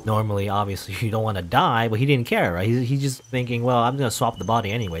normally, obviously, you don't want to die, but he didn't care, right? He's just thinking, well, I'm gonna swap the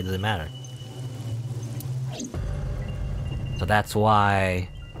body anyway, it doesn't matter. So that's why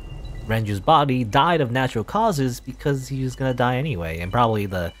Renju's body died of natural causes, because he was gonna die anyway, and probably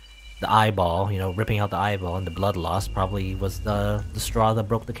the eyeball, you know, ripping out the eyeball and the blood loss probably was the straw that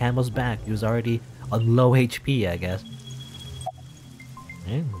broke the camel's back. He was already on low HP, I guess.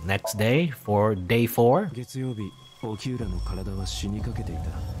 Okay, next day, for day 4. 月曜日、オキューラの体は死にかけていた。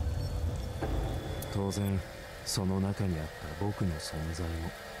当然、その中にあった僕の存在も。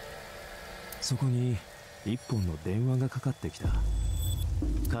そこに一本の電話がかかってきた。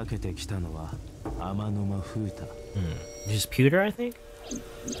かけてきたのは天沼風太。Just Pewter, I think?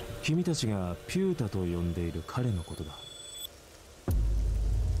 君たちがピュータと呼んでいる彼のことだ。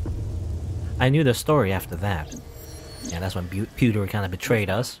I knew the story after that. Yeah, that's when Pewter kind of betrayed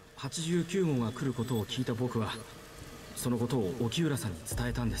us. 89号が来ることを聞いた僕はそのことを沖浦さんに伝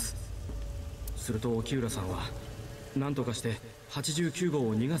えたんです。すると沖浦さんは何とかして89号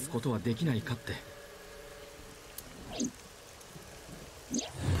を逃がすことはできないかって。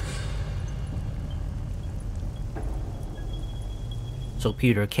So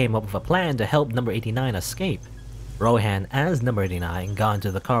Pewter came up with a plan to help number 89 escape. Rohan as number 89 got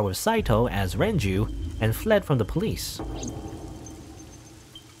into the car with Saito as Renju and fled from the police.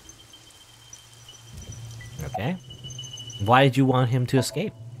 Okay. Why did you want him to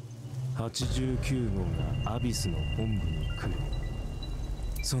escape? 89号がアビスの本部に来る。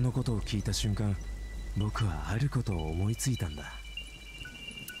そのことを聞いた瞬間、僕はあることを思いついたんだ。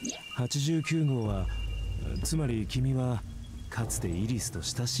89号は、つまり君はかつてイリスと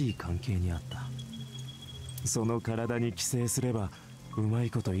親しい関係にあった。その体に寄生すればうまい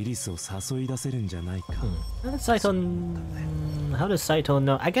ことイリスを誘い出せるんじゃないか。How does Saito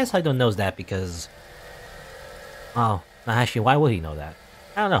know? I guess Saito knows that because... Oh, actually, why would he know that?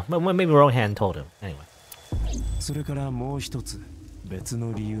 I don't know. Maybe Rohan told him. Anyway. それからもう一つ別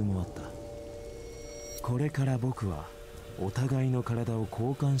の理由もあった。これから僕はお互いの体を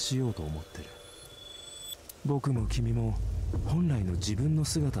交換しようと思ってる。僕も君も本来の自分の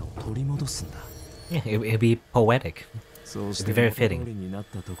姿を取り戻すんだ。Yeah, it'd be poetic. そうし It'd て be very fitting. 元通りになっ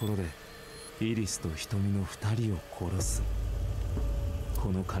たところでイリスと瞳の二人を殺す。こ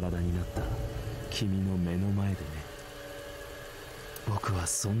の体になった君の目の前でね。僕は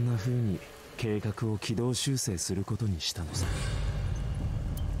そんな風に計画を軌道修正することにしたのさ。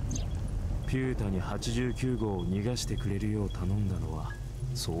ピュータに89号を逃がしてくれるよう頼んだのは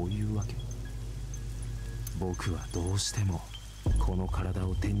そういうわけ。僕はどうしてもこの体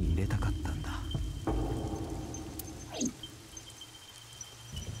を手に入れたかったんだ。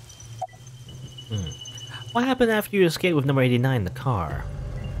What happened after you escaped with number 89 in the car?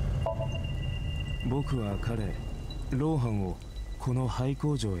 僕は彼、ローハンをこの廃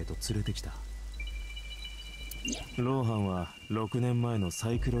工場へと連れてきた。ローハンは6年前の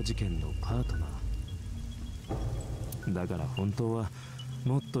サイクロ事件のパートナーだから本当は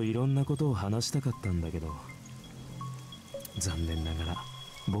もっといろんなことを話したかったんだけど、残念ながら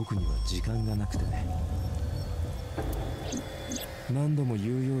僕には時間がなくてね。何度も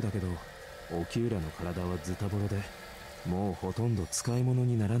言うようだけど沖浦の体はズタボロでもうほとんど使い物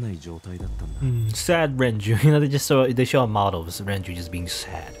にならない状態だったんだ。Sad Renju. You know, they show a model of Renju just being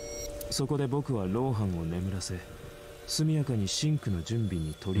sad. そこで僕はローハンを眠らせ速やかにシンクの準備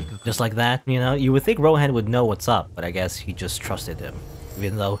に取り掛かる。 Just like that, you know, you would think Rohan would know what's up, but I guess he just trusted him.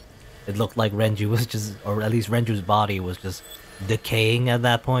 Even though it looked like Renju was just, or at least Renju's body was just decaying at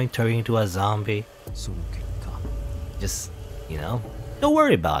that point, turning into a zombie. その結果 Just, you know, don't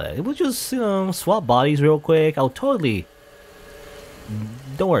worry about it. It was just, you know, swap bodies real quick. I'll totally...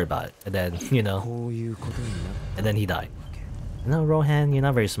 Don't worry about it. And then, you know, こういうことになっ and then he died. No, Rohan, you're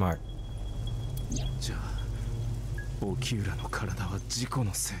not very smart. じゃあ沖浦の体は事故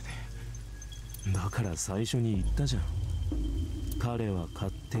のせいでだから最初に言ったじゃん。彼は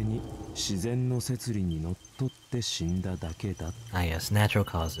勝手に自然の摂理にのっとって死んだだけだ。Ah, yes, natural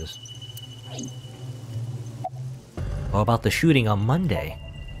causes. What about the shooting on Monday?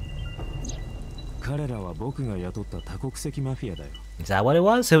 彼らは僕が雇った多国籍マフィアだよ。Is that what it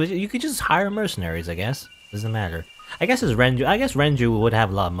was? So you could just hire mercenaries, I guess. Doesn't matter. I guess it's Renju. I guess Renju would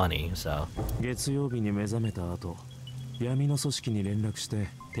have a lot of money, so. 月曜日に目覚めた後、闇の組織に連絡して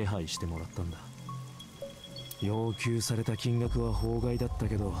手配してもらったんだ。要求された金額は法外だった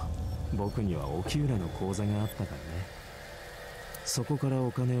けど、僕には沖浦の口座があったからね。そこから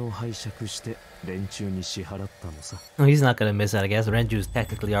お金を拝借して連中に支払ったのさ。Oh, he's not gonna miss that, I guess. Renju's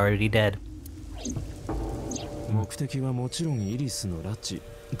technically already dead. 目的はもちろんイリスの拉致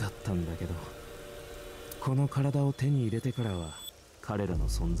だったんだけど、この体を手に入れてからは彼らの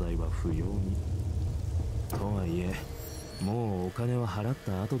存在は不要に。とはいえ、もうお金は払っ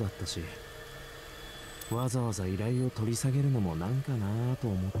た後だったし、わざわざ依頼を取り下げるのもなんかなと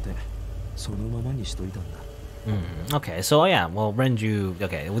思ってそのままにしといたんだ。Okay, so yeah, well, Renju,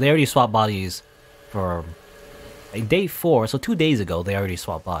 okay, well, they already swapped bodies for like day 4, so 2 days ago they already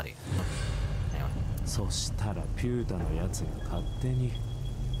swapped bodies. Anyway. そしたらピュータのやつが勝手に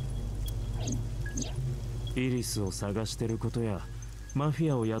イリスを探してることやマフ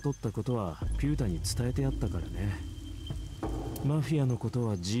ィアを雇ったことはピュータに伝えてあったからね。マフィアのこと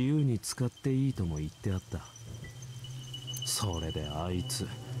は自由に使っていいとも言ってあった。それであいつ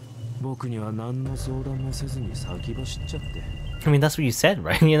僕には何の相談もせずに先走っちゃって。I mean, that's what you said,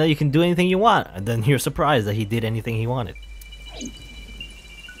 right? You know, you can do anything you want, and then you're surprised that he did anything he wanted.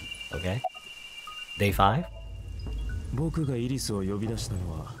 Okay. Day 5? 僕がイリスを呼び出した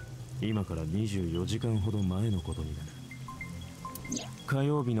のは今から24時間ほど前のことになる。火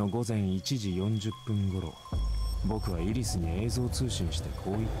曜日の午前1時40分頃、僕はイリスに映像通信して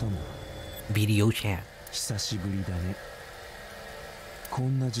こう言ったんだ。Video chat. 久しぶりだね。こ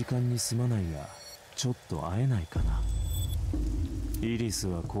んな時間にすまないが、ちょっと会えないかな。イリス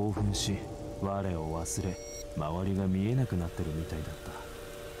は興奮し、我を忘れ、周りが見えなくなってるみたいだった。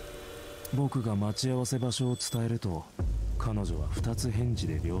僕が待ち合わせ場所を伝えると、彼女は2つ返事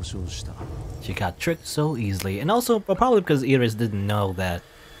で了承した。 She got tricked so easily, and also probably because Iris didn't know that,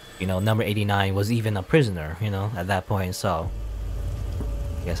 you know, number 89 was even a prisoner, you know, at that point, so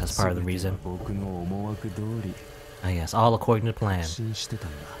I guess that's part of the reason. 僕の思惑通り。I guess, all according to plan. 信してた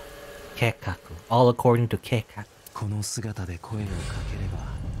んだ。 Kekaku. All according to Kekaku. この姿で声をかけれ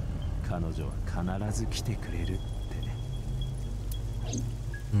ば、彼女は必ず来てくれるって。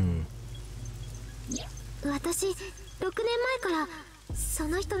私、6年前からそ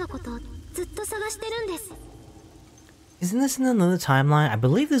の人のことをずっと探してるんです。 Isn't this in another timeline? I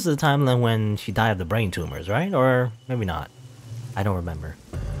believe this is the timeline when she died of the brain tumors, right? Or maybe not. I don't remember.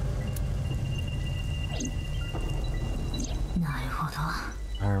 なるほ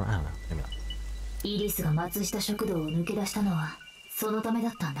ど。 Or, I don't know. Maybe not. イリスが松下食堂を抜け出したのはそのためだ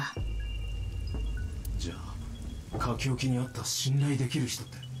ったんだ。じゃあ、書き置きにあった信頼できる人っ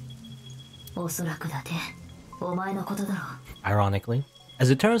て。おそらくだて、お前のことだろう。 Ironically, as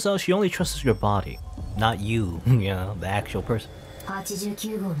it turns out, she only trusts your body, not you, you know, the actual person.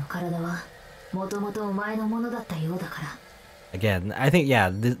 89号の体はもともとお前のものだったようだから。 Again, I think, yeah,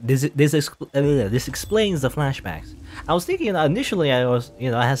 this explains the flashbacks. I was thinking, initially I was,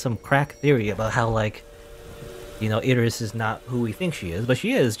 you know, I had some crack theory about how, like, you know, Iris is not who we think she is, but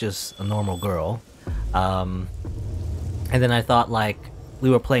she is just a normal girl. And then I thought, like, we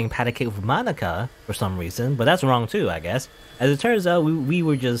were playing patty cake with Monica for some reason, but that's wrong too, I guess. As it turns out, we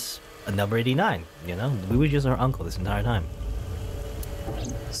were just a number 89, you know? We were just her uncle this entire time.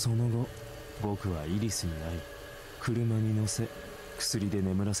 その後、僕はイリスに会い、車に乗せ、薬で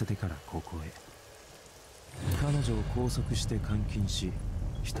眠らせてからここへ。彼女を拘束して監禁し、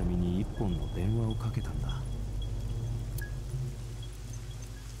瞳に一本の電話をかけたんだ。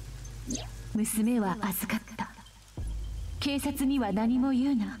娘は預かった。警察には何も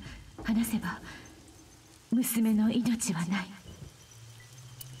言うな。話せば娘の命はない。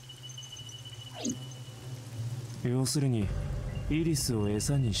要するにイリスを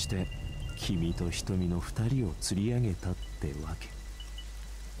餌にして君と瞳の2人を釣り上げたってわけ。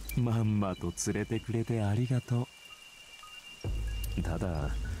まんまと連れてくれてありがとう。ただ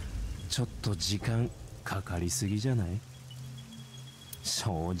ちょっと時間かかりすぎじゃない？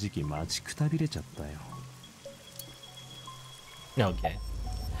正直待ちくたびれちゃったよ。Okay.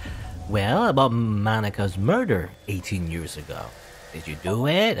 Well, about Monica's murder 18 years ago. Did you do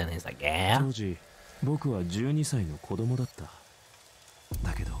it? And he's like, yeah. 当時僕は12歳の子供だった。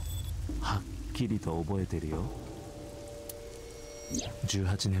だけどはっきりと覚えてるよ。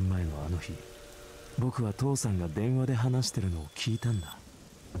18年前のあの日、僕は父さんが電話で話してるのを聞いたんだ。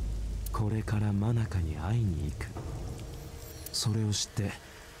これから真中に会いに行く。それを知って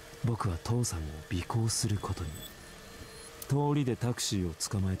僕は父さんを尾行することに。通りでタクシーを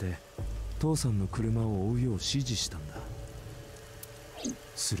捕まえて父さんの車を追うよう指示したんだ。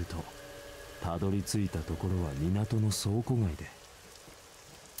するとたどり着いたところは港の倉庫街で、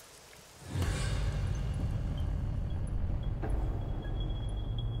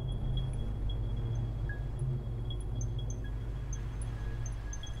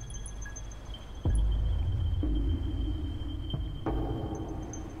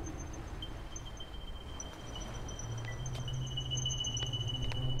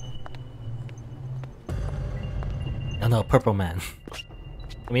Oh no, Purple Man.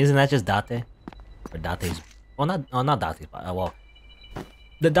 I mean, isn't that just Date? Or Date's... Well, not Date, but, well...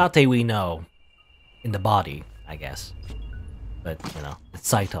 The Date we know in the body, I guess. But, you know, it's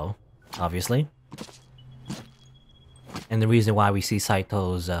Saito, obviously. And the reason why we see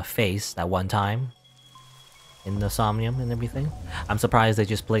Saito's face that one time in the Somnium and everything. I'm surprised they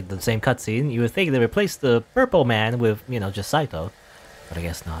just played the same cutscene. You would think they replaced the Purple Man with, you know, just Saito. But I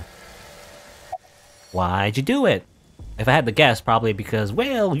guess not. Why'd you do it? If I had to guess, probably because,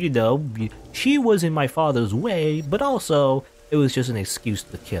 well, you know, she was in my father's way, but also, it was just an excuse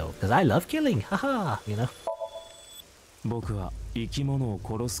to kill. Because I love killing, haha, you know? 僕は生き物を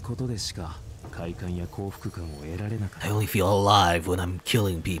殺すことでしか快感や幸福感を得られなかった。 I only feel alive when I'm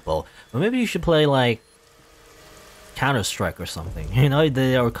killing people. But maybe you should play, like, Counter-Strike or something, you know,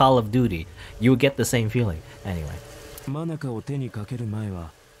 or Call of Duty. You would get the same feeling. Anyway. 真中を手にかける前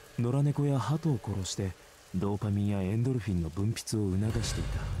は野良猫や鳩を殺してドーパミンやエンドルフィンの分泌を促してい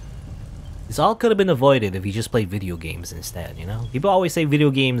た。 This all could have been avoided if you just played video games instead, you know? People always say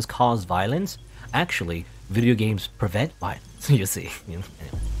video games cause violence. Actually, video games prevent violence, you see. You know?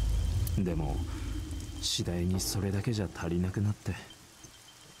 Anyway. でも次第にそれだけじゃ足りなくなって、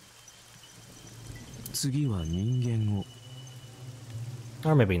次は人間を。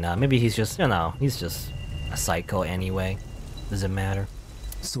 Or maybe not. Maybe he's just, you know, he's just a psycho anyway. Doesn't matter.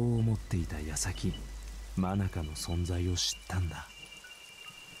 そう思っていた矢先、真中の存在を知ったんだ。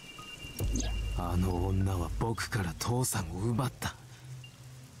あの女は僕から父さんを奪った。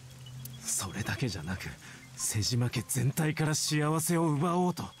それだけじゃなく、瀬島家全体から幸せを奪お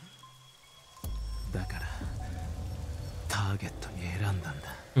うと。だからターゲットに選んだんだ。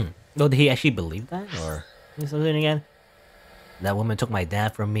Well, did he actually believe that? Or something again? That woman took my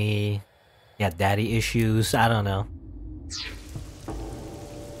dad from me. He had daddy issues. I don't know.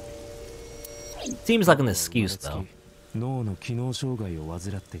 Seems like an excuse, though. 脳の機能障害を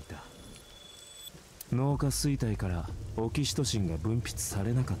患っていた。脳下垂体からオキシトシンが分泌さ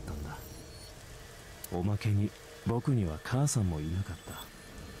れなかったんだ。おまけに僕には母さんもいなかっ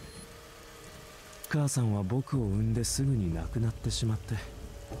た。母さんは僕を産んですぐに亡くなってしまって、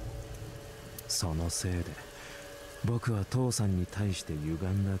そのせいで僕は父さんに対して歪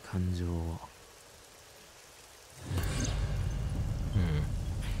んだ感情を。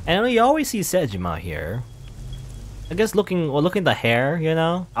And you always see Sejima here. I guess looking at the hair, you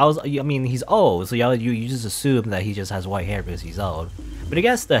know? I mean, he's old, so you just assume that he just has white hair because he's old. But I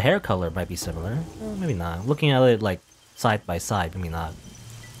guess the hair color might be similar. Well, maybe not. Looking at it, like, side by side, maybe not.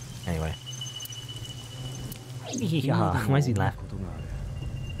 Anyway. Why is he laughing?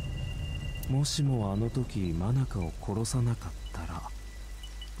 もしもあの時真中を殺さなかったら、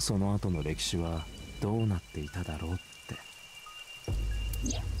その後の歴史はどうなっていただろうって。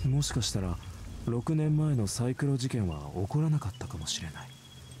もしかしたら6年前のサイクロ事件は起こらなかったかもしれない。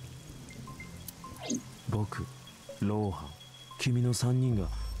僕、ローハン、君の3人が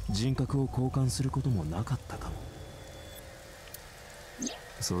人格を交換することもなかったかも。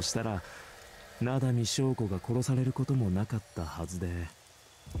そしたら灘見翔子が殺されることもなかったはずで、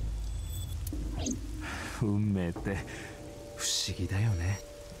運命って不思議だよね。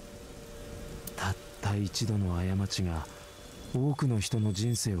たった一度の過ちが多くの人の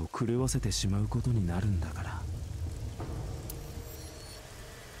人生を狂わせてしまうことになるんだから。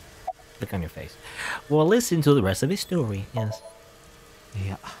 Look on your face. Well, listen to the rest of his story, yes. い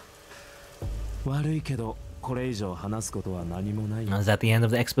や、悪いけどこれ以上話すことは何もない。 Is that the end of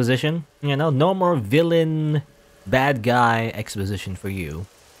the exposition? You know, no more villain, bad guy exposition for you.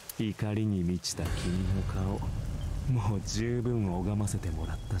 怒りに満ちた君の顔、もう十分拝ませても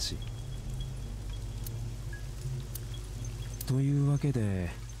らったし。というわけで、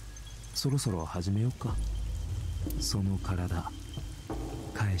そろそろ始めようか。その体、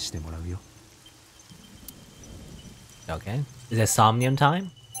返してもらうよ。Okay. Is it Somnium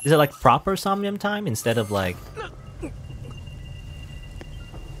time? Is it like proper Somnium time instead of like...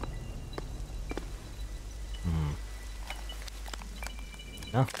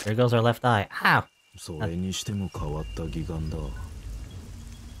 Oh, there goes our left eye. Ow! それにしても変わった義眼だ。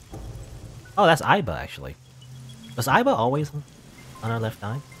 Oh, that's Aiba, actually. Was Aiba always on our left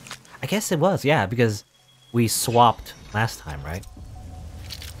eye? I guess it was, yeah, because we swapped last time, right?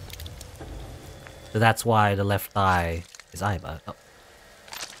 So that's why the left eye is Aiba. Oh.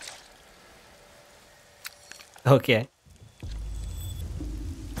 Okay.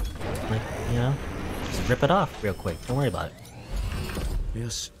 Like, you know, just rip it off real quick. Don't worry about it. よ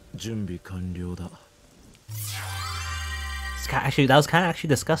し、準備完了だ。 Actually, that was kind of actually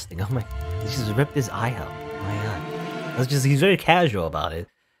disgusting. Oh my, he just ripped his eye out. Oh my god. That's just, he's very casual about it.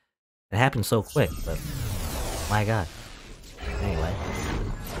 It happened so quick, but my god. Anyway.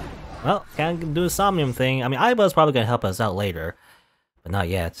 Well, can't do a Somnium thing. I mean, Aiba's probably gonna help us out later, but not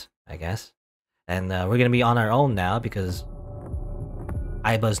yet, I guess. And we're gonna be on our own now because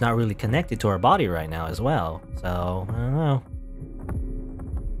Aiba's not really connected to our body right now as well. So, I don't know.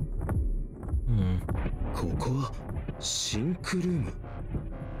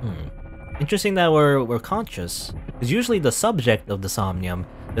 Interesting that we're conscious, because usually the subject of the Somnium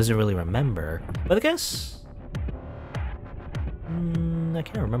doesn't really remember. But I guess I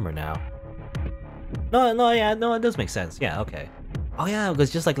can't remember now. No, it does make sense. Yeah, okay. Oh yeah,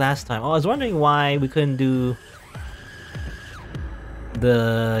 because just like last time. Oh, I was wondering why we couldn't do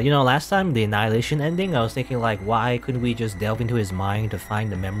the, last time, the Annihilation ending. I was thinking, like, why couldn't we just delve into his mind to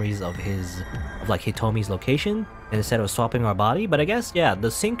find the memories of like Hitomi's location instead of swapping our body? But I guess, yeah,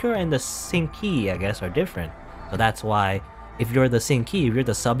 the Sinker and the Sinki, I guess, are different. So that's why, if you're the Sinki, if you're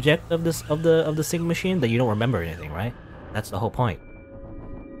the subject of the Sync machine, then you don't remember anything, right? That's the whole point.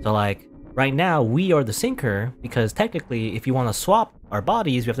 So like, right now, we are the Sinker, because technically, if you want to swap our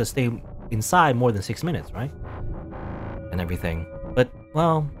bodies, we have to stay inside more than 6 minutes, right? And everything. But,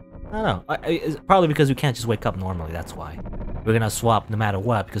 well, I don't know. It's probably because we can't just wake up normally, that's why. We're gonna swap no matter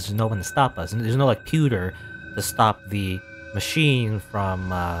what, because there's no one to stop us. And there's no, like, pewter to stop the machine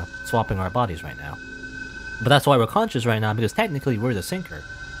from swapping our bodies right now. But that's why we're conscious right now, because technically we're the Sinker.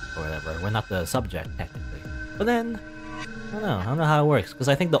 Or whatever. We're not the subject, technically. But then, I don't know how it works, because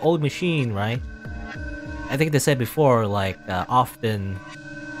I think the old machine, right? I think they said before, like, often...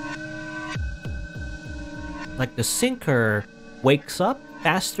 Like, the Sinker wakes up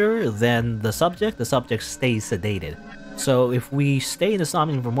faster than the subject stays sedated. So if we stay in the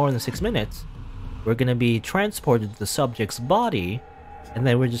Somnium for more than 6 minutes, we're gonna be transported to the subject's body, and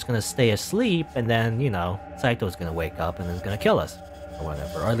then we're just gonna stay asleep, and then, Saito's gonna wake up and is gonna kill us. Or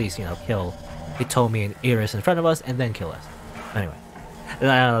whatever. Or at least, kill Hitomi and Iris in front of us, and then kill us. Anyway. I don't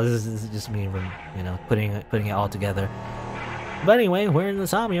know, this is just me, putting it all together. But anyway, we're in the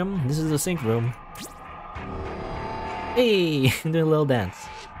Somnium. This is the sync room. Hey! Doing a little dance.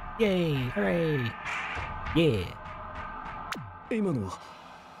 Yay! Hooray! Yeah!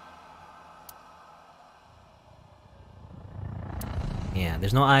 Yeah,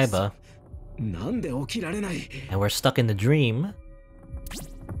 there's no Aiba. And we're stuck in the dream.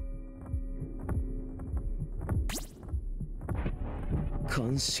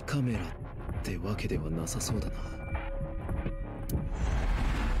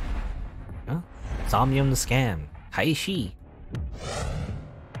 Huh? Somnium scan. Kaishi.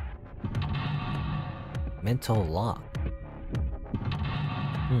 Mental lock.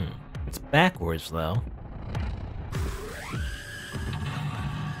 It's backwards though.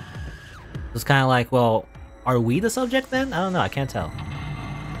 It's kind of like, well, are we the subject then? I don't know. I can't tell.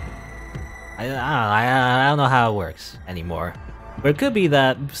 I don't know how it works anymore. Or it could be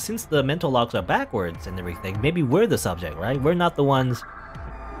that since the mental locks are backwards and everything, maybe we're the subject, right? We're not the ones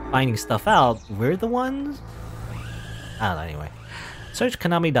finding stuff out. We're the ones. I don't know, anyway. Search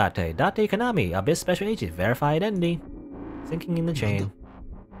Kaname Date. Date Kaname, Abyss Special Agent. Verify identity. Sinking in the chain.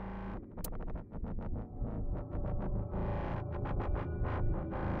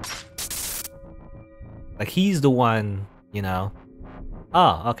 Like, he's the one,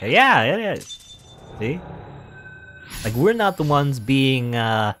 Oh, okay. Yeah. See? Like, we're not the ones being,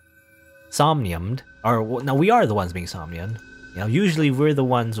 somniumed. Or, no, we are the ones being somniumed. Usually we're the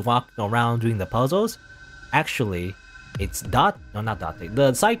ones walking around doing the puzzles. Actually, it's not Date.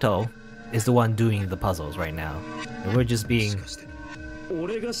 The Saito is the one doing the puzzles right now. And we're just being...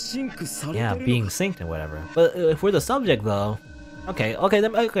 Yeah, being synced and whatever. But if we're the subject, though... Okay,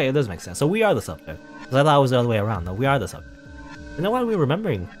 it does make sense. So we are the subject. Because I thought it was the other way around. No, we are the subject. You know, why are we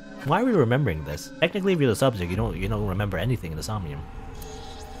remembering? Why are we remembering this? Technically, if you're the subject, you don't remember anything in the Somnium.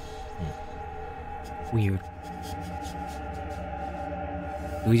 Weird.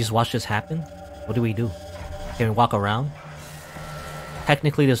 Do we just watch this happen? What do we do? Can we walk around?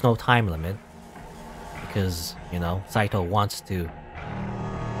 Technically, there's no time limit. Because, Saito wants to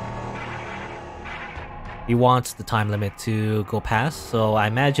he wants the time limit to go past, so I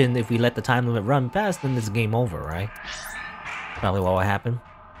imagine if we let the time limit run past, then it's game over, right? Probably what will happen.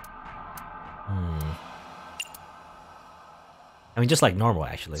 I mean, just like normal,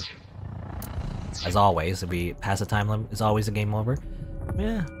 actually. As always, if we pass the time limit, it's always a game over.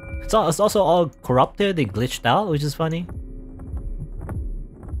 Yeah. It's also all corrupted, they glitched out, which is funny.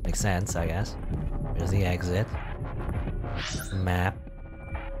 Makes sense, I guess. There's the exit. Map.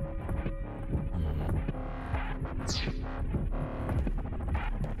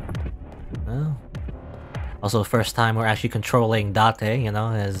 Oh. Also, first time we're actually controlling Date, you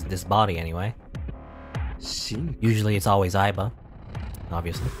know, as this body anyway. Usually it's always Aiba,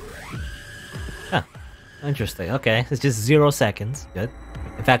 obviously. Huh. Interesting. Okay, it's just 0 seconds. Good.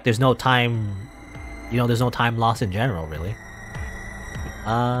 In fact, there's no time... You know, there's no time loss in general, really.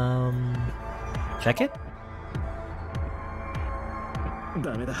 Check it?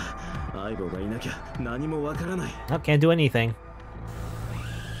 Oh, can't do anything.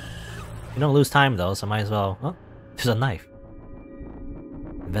 You don't lose time though, so might as well... Oh, there's a knife.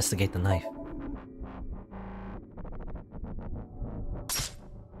 Investigate the knife.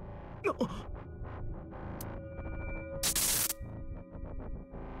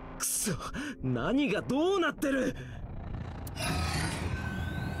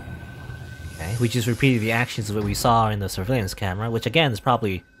 Okay, we just repeated the actions of what we saw in the surveillance camera, which again is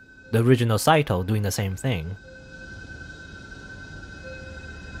probably the original Saito doing the same thing.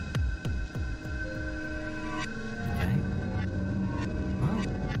 Okay.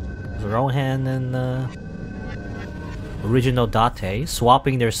 Well, Rohan and original Date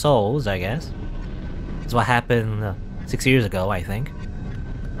swapping their souls, I guess. That's what happened 6 years ago, I think.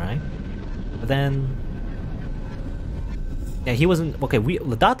 Right? But then... Yeah, he wasn't... Okay,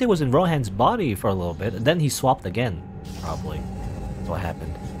 Date was in Rohan's body for a little bit, and then he swapped again, probably. That's what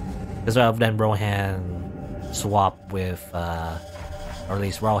happened. Because then Rohan swapped with... or at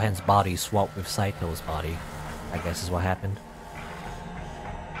least Rohan's body swapped with Saito's body, I guess is what happened.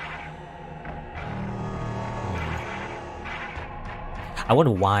 I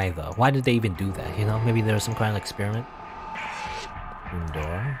wonder why, though. Why did they even do that, you know? Maybe there was some kind of experiment?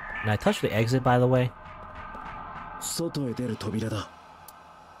 Door. Can I touch the exit, by the way?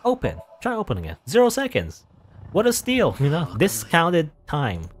 Open. Try opening it. 0 seconds. What a steal, you know? Discounted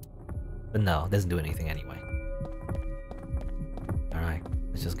time. But no, it doesn't do anything anyway. Alright,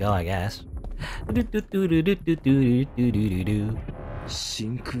 let's just go, I guess.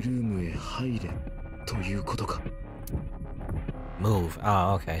 Move.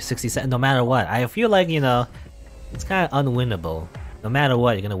 Oh, okay. 60 seconds. No matter what. I feel like, you know, it's kind of unwinnable. No matter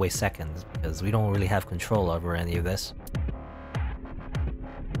what, you're gonna waste seconds, because we don't really have control over any of this.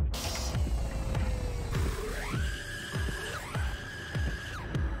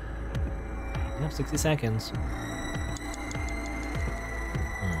 Yeah, 60 seconds.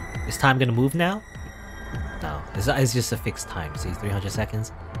 Is time gonna move now? No, it's just a fixed time. See, 300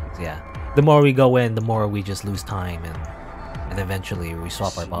 seconds? So yeah, the more we go in, the more we just lose time, and eventually we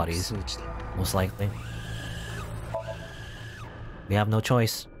swap our bodies, most likely. We have no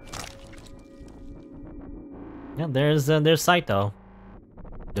choice. Yeah, there's Saito.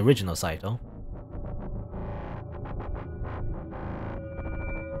 The original Saito.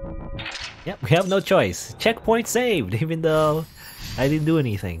 Yep, we have no choice. Checkpoint saved, even though I didn't do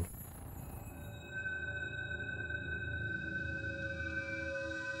anything.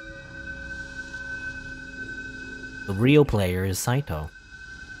 The real player is Saito.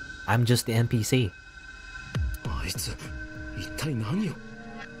 I'm just the NPC.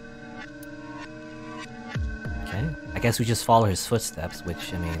 Okay, I guess we just follow his footsteps,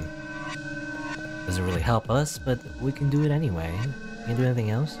 which, I mean, doesn't really help us, but we can do it anyway. We can do anything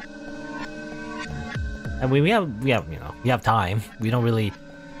else. And we have, you know, we have time. We don't really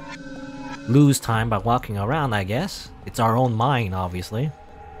lose time by walking around, I guess. It's our own mind, obviously.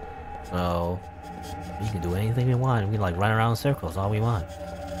 So, we can do anything we want. We can, like, run around in circles all we want.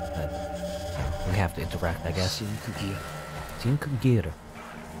 But, we have to interact, I guess. Gear.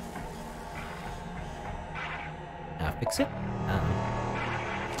 Fix it?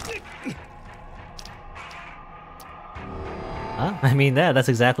 Huh? I mean, that's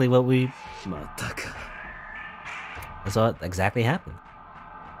exactly what we... That's what exactly happened.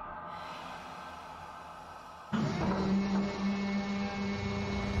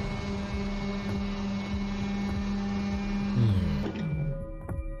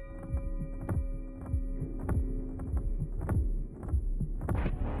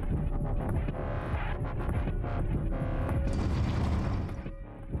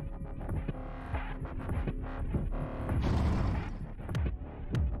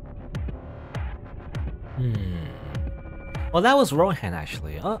 Well, that was Rohan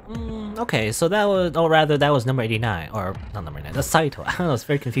actually. Okay, so that was, or rather, that was number 89, or not number 9. That's Saito. I don't know. It's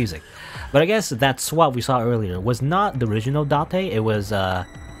very confusing. But I guess that swap we saw earlier was not the original Date. It was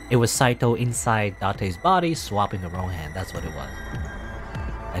Saito inside Date's body swapping a Rohan. That's what it was.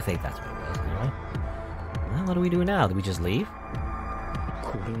 I think that's what it was. Anyway. Well, what do we do now? Do we just leave?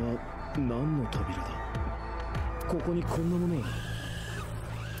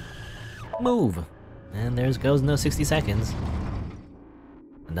 Move! And there goes no 60 seconds.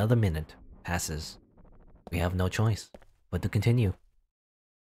 Another minute passes. We have no choice but to continue.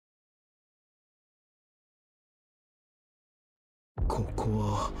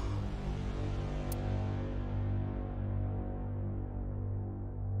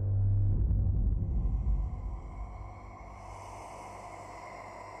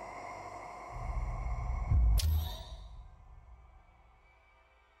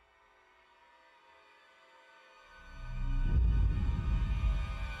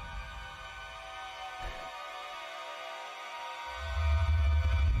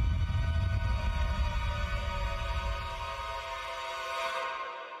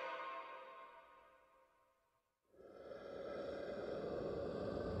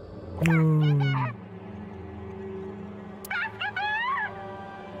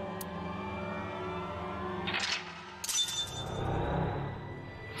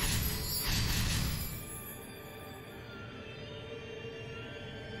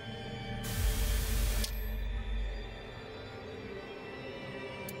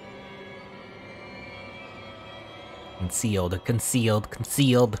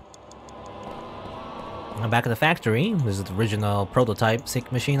 Concealed. I'm back at the factory. This is the original prototype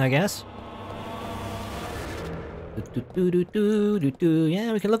sick machine, I guess.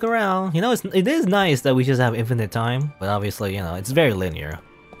 Yeah, we can look around. You know, it is nice that we just have infinite time, but obviously, you know, it's very linear.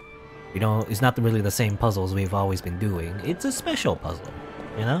 It's not really the same puzzles we've always been doing. It's a special puzzle,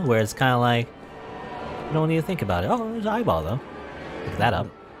 you know, where it's kind of like, you don't need to think about it. Oh, there's an eyeball though. Pick that up.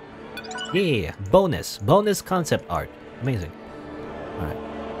 Yeah, bonus concept art. Amazing. Alright.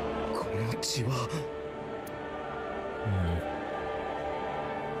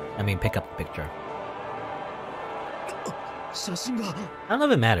 I mean, pick up the picture. I don't know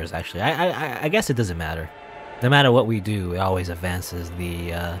if it matters, actually. I guess it doesn't matter. No matter what we do, it always advances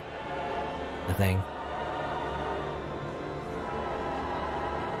the thing.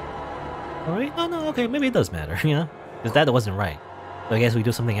 Alright? No, okay, maybe it does matter, you know? Because that wasn't right. So I guess we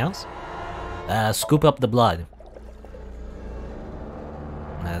do something else? Scoop up the blood.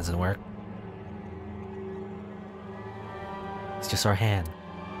 That doesn't work. It's just our hand.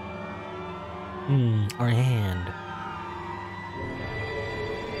 Our hand.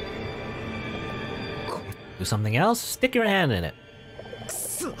 Do something else? Stick your hand in it.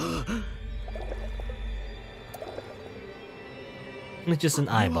 It's just an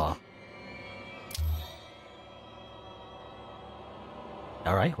eyeball.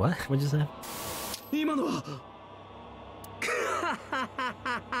 Alright, what? What'd you say? Hee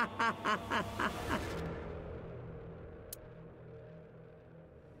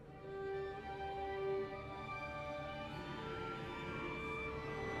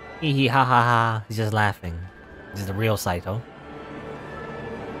hee ha ha ha. He's just laughing. This is the real Saito.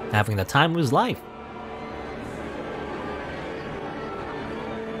 Having the time of his life.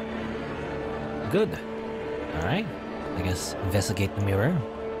 Good. Alright. I guess investigate the mirror.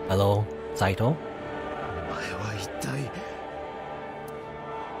 Hello, Saito.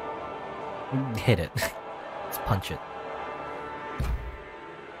 Hit it. Let's punch it.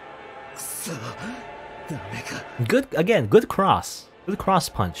 Good, again, good cross. Good cross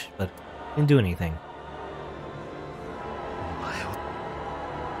punch, but didn't do anything.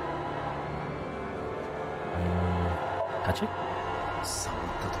 Touch it?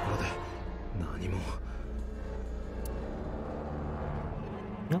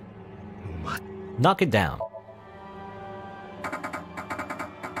 No. Knock it down.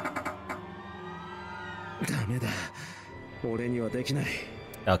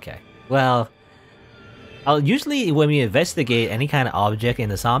 Okay. Well, usually when we investigate any kind of object in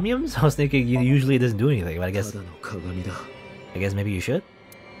the Somniums, I was thinking usually it doesn't do anything, but I guess maybe you should.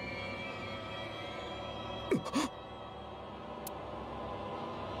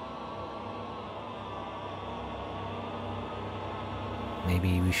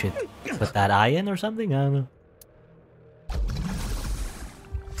 Maybe we should put that eye in or something? I don't know.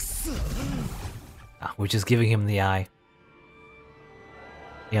 Ah, we're just giving him the eye.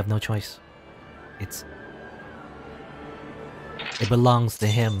 You have no choice. It belongs to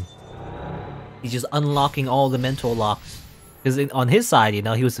him. He's just unlocking all the mental locks. Because on his side, you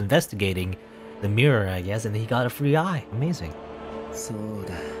know, he was investigating, the mirror, I guess, and he got a free eye. Amazing. そう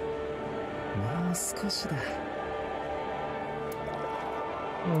だ。もう少しだ。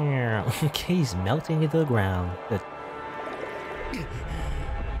Yeah, okay, he's melting into the ground. Good.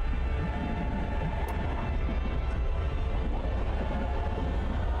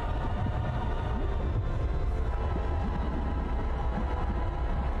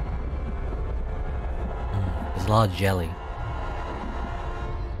 There's a lot of jelly.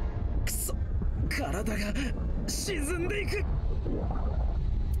 くそ、体が沈んでいく。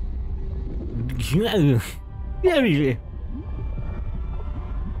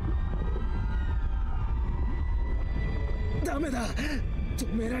ダメだ、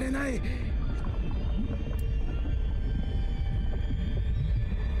止められない。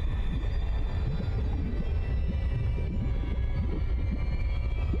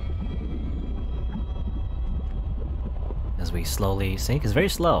As we slowly sink, it's very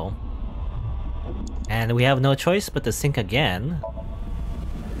slow. And we have no choice but to sink again.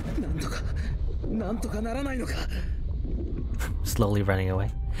 なんとかならないのか。 Slowly running away.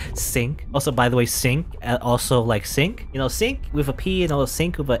 Sink. Also, by the way, sink. Also, like sink. You know, sink with a P and also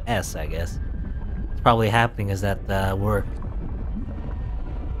sink with a S, I guess. What's probably happening is that our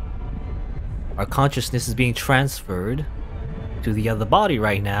consciousness is being transferred to the other body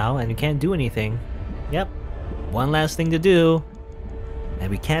right now, and we can't do anything. Yep. One last thing to do. And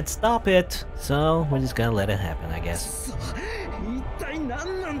we can't stop it. So, we're just gonna let it happen, I guess. 一体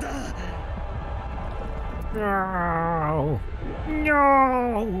何なんだ。 No!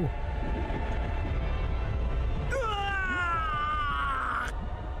 No!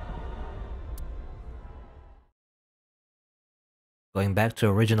 Going back to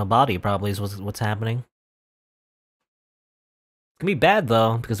original body probably is what's happening. It's gonna be bad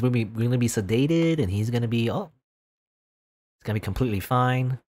though, because we're gonna be sedated and he's gonna be he's gonna be completely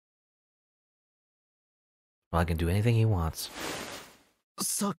fine. Well, I can do anything he wants.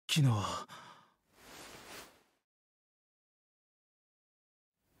 さっきの。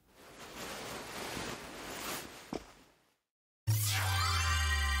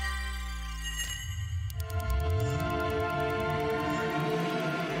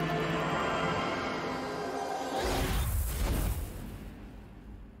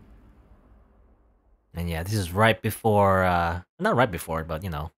 And yeah, this is right before, not right before, but you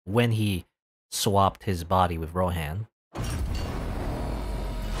know, when he swapped his body with Rohan.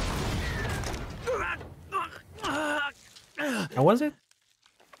 Or was it?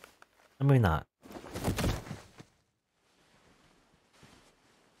 Or maybe not.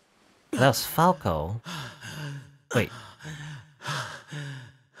 That was Falco. Wait.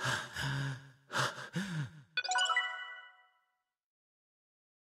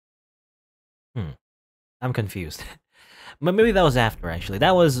 I'm confused. But maybe that was after, actually.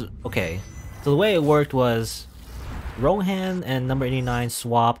 That was... okay. So the way it worked was... Rohan and number 89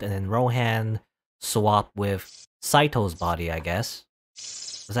 swapped, and then Rohan swapped with Saito's body, I guess.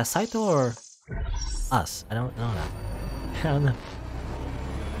 Was that Saito or... us? I don't know. I don't know.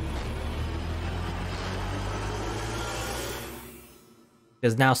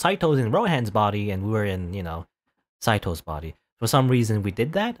 Because now Saito's in Rohan's body, and we were in, you know, Saito's body. For some reason we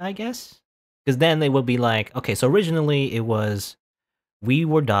did that, I guess? Because then they would be like, okay, so originally it was, we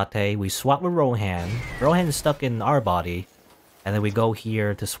were Date, we swapped with Rohan, Rohan is stuck in our body, and then we go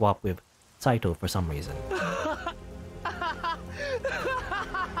here to swap with Saito for some reason.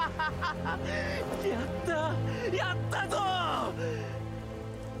 やったぞ。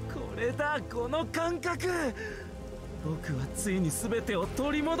これだ、この感覚。僕はついに全てを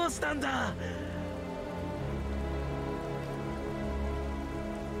取り戻したんだ。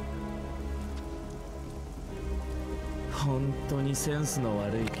 本当にセンスの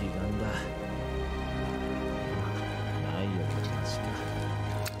悪い祈願だ。ないよりマシか。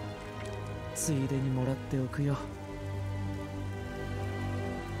ついでにもらっておくよ。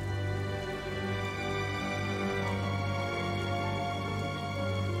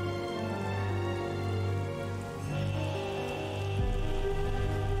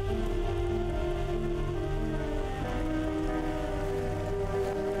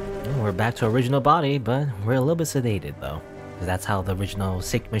We're back to original body, but we're a little bit sedated though. Because that's how the original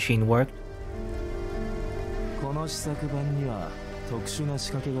sick machine worked. この試作版には特殊な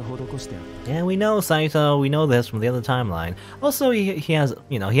仕掛けが施してある。 Yeah, we know Saito, we know this from the other timeline. Also, he has,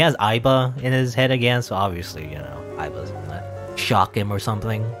 you know, he has Aiba in his head again, so obviously, you know, Aiba's gonna shock him or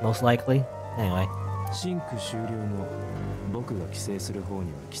something, most likely. Anyway. シンク終了後、僕が寄生する方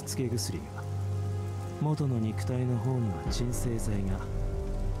には気付け薬が、元の肉体の方には鎮静剤が、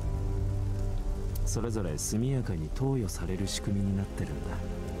それぞれ速やかに投与される仕組みになってるんだ。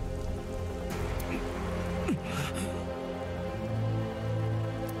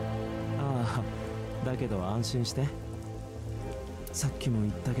けど安心して。さっきも言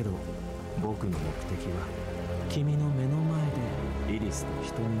ったけど、僕の目的は君の目の前でイリスと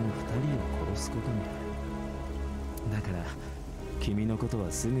瞳の2人を殺すことになる。だから君のことは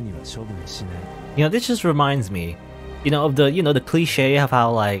すぐには処分しない。You know, this just reminds me, of the, the cliche of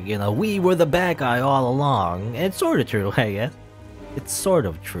how, like, we were the bad guy all along. And it's sort of true, I guess. It's sort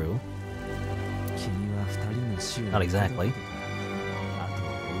of true. Not exactly.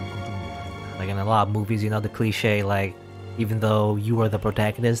 Like in a lot of movies, the cliche, like, even though you were the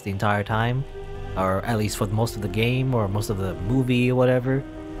protagonist the entire time, or at least for most of the game, or most of the movie, or whatever,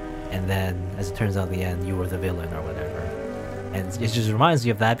 and then, as it turns out in the end, you were the villain, or whatever. And it just reminds me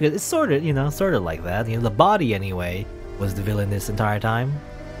of that, because it's sort of like that. The body, anyway, was the villain this entire time.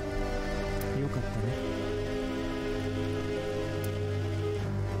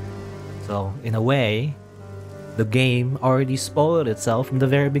 So, in a way, the game already spoiled itself from the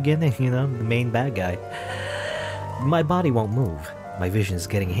very beginning, the main bad guy. My body won't move. My vision is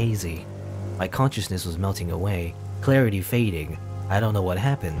getting hazy. My consciousness was melting away, clarity fading. I don't know what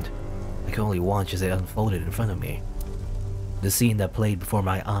happened. I can only watch as it unfolded in front of me. The scene that played before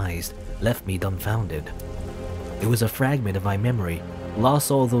my eyes left me dumbfounded. It was a fragment of my memory, lost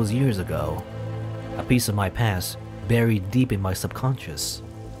all those years ago. A piece of my past, buried deep in my subconscious.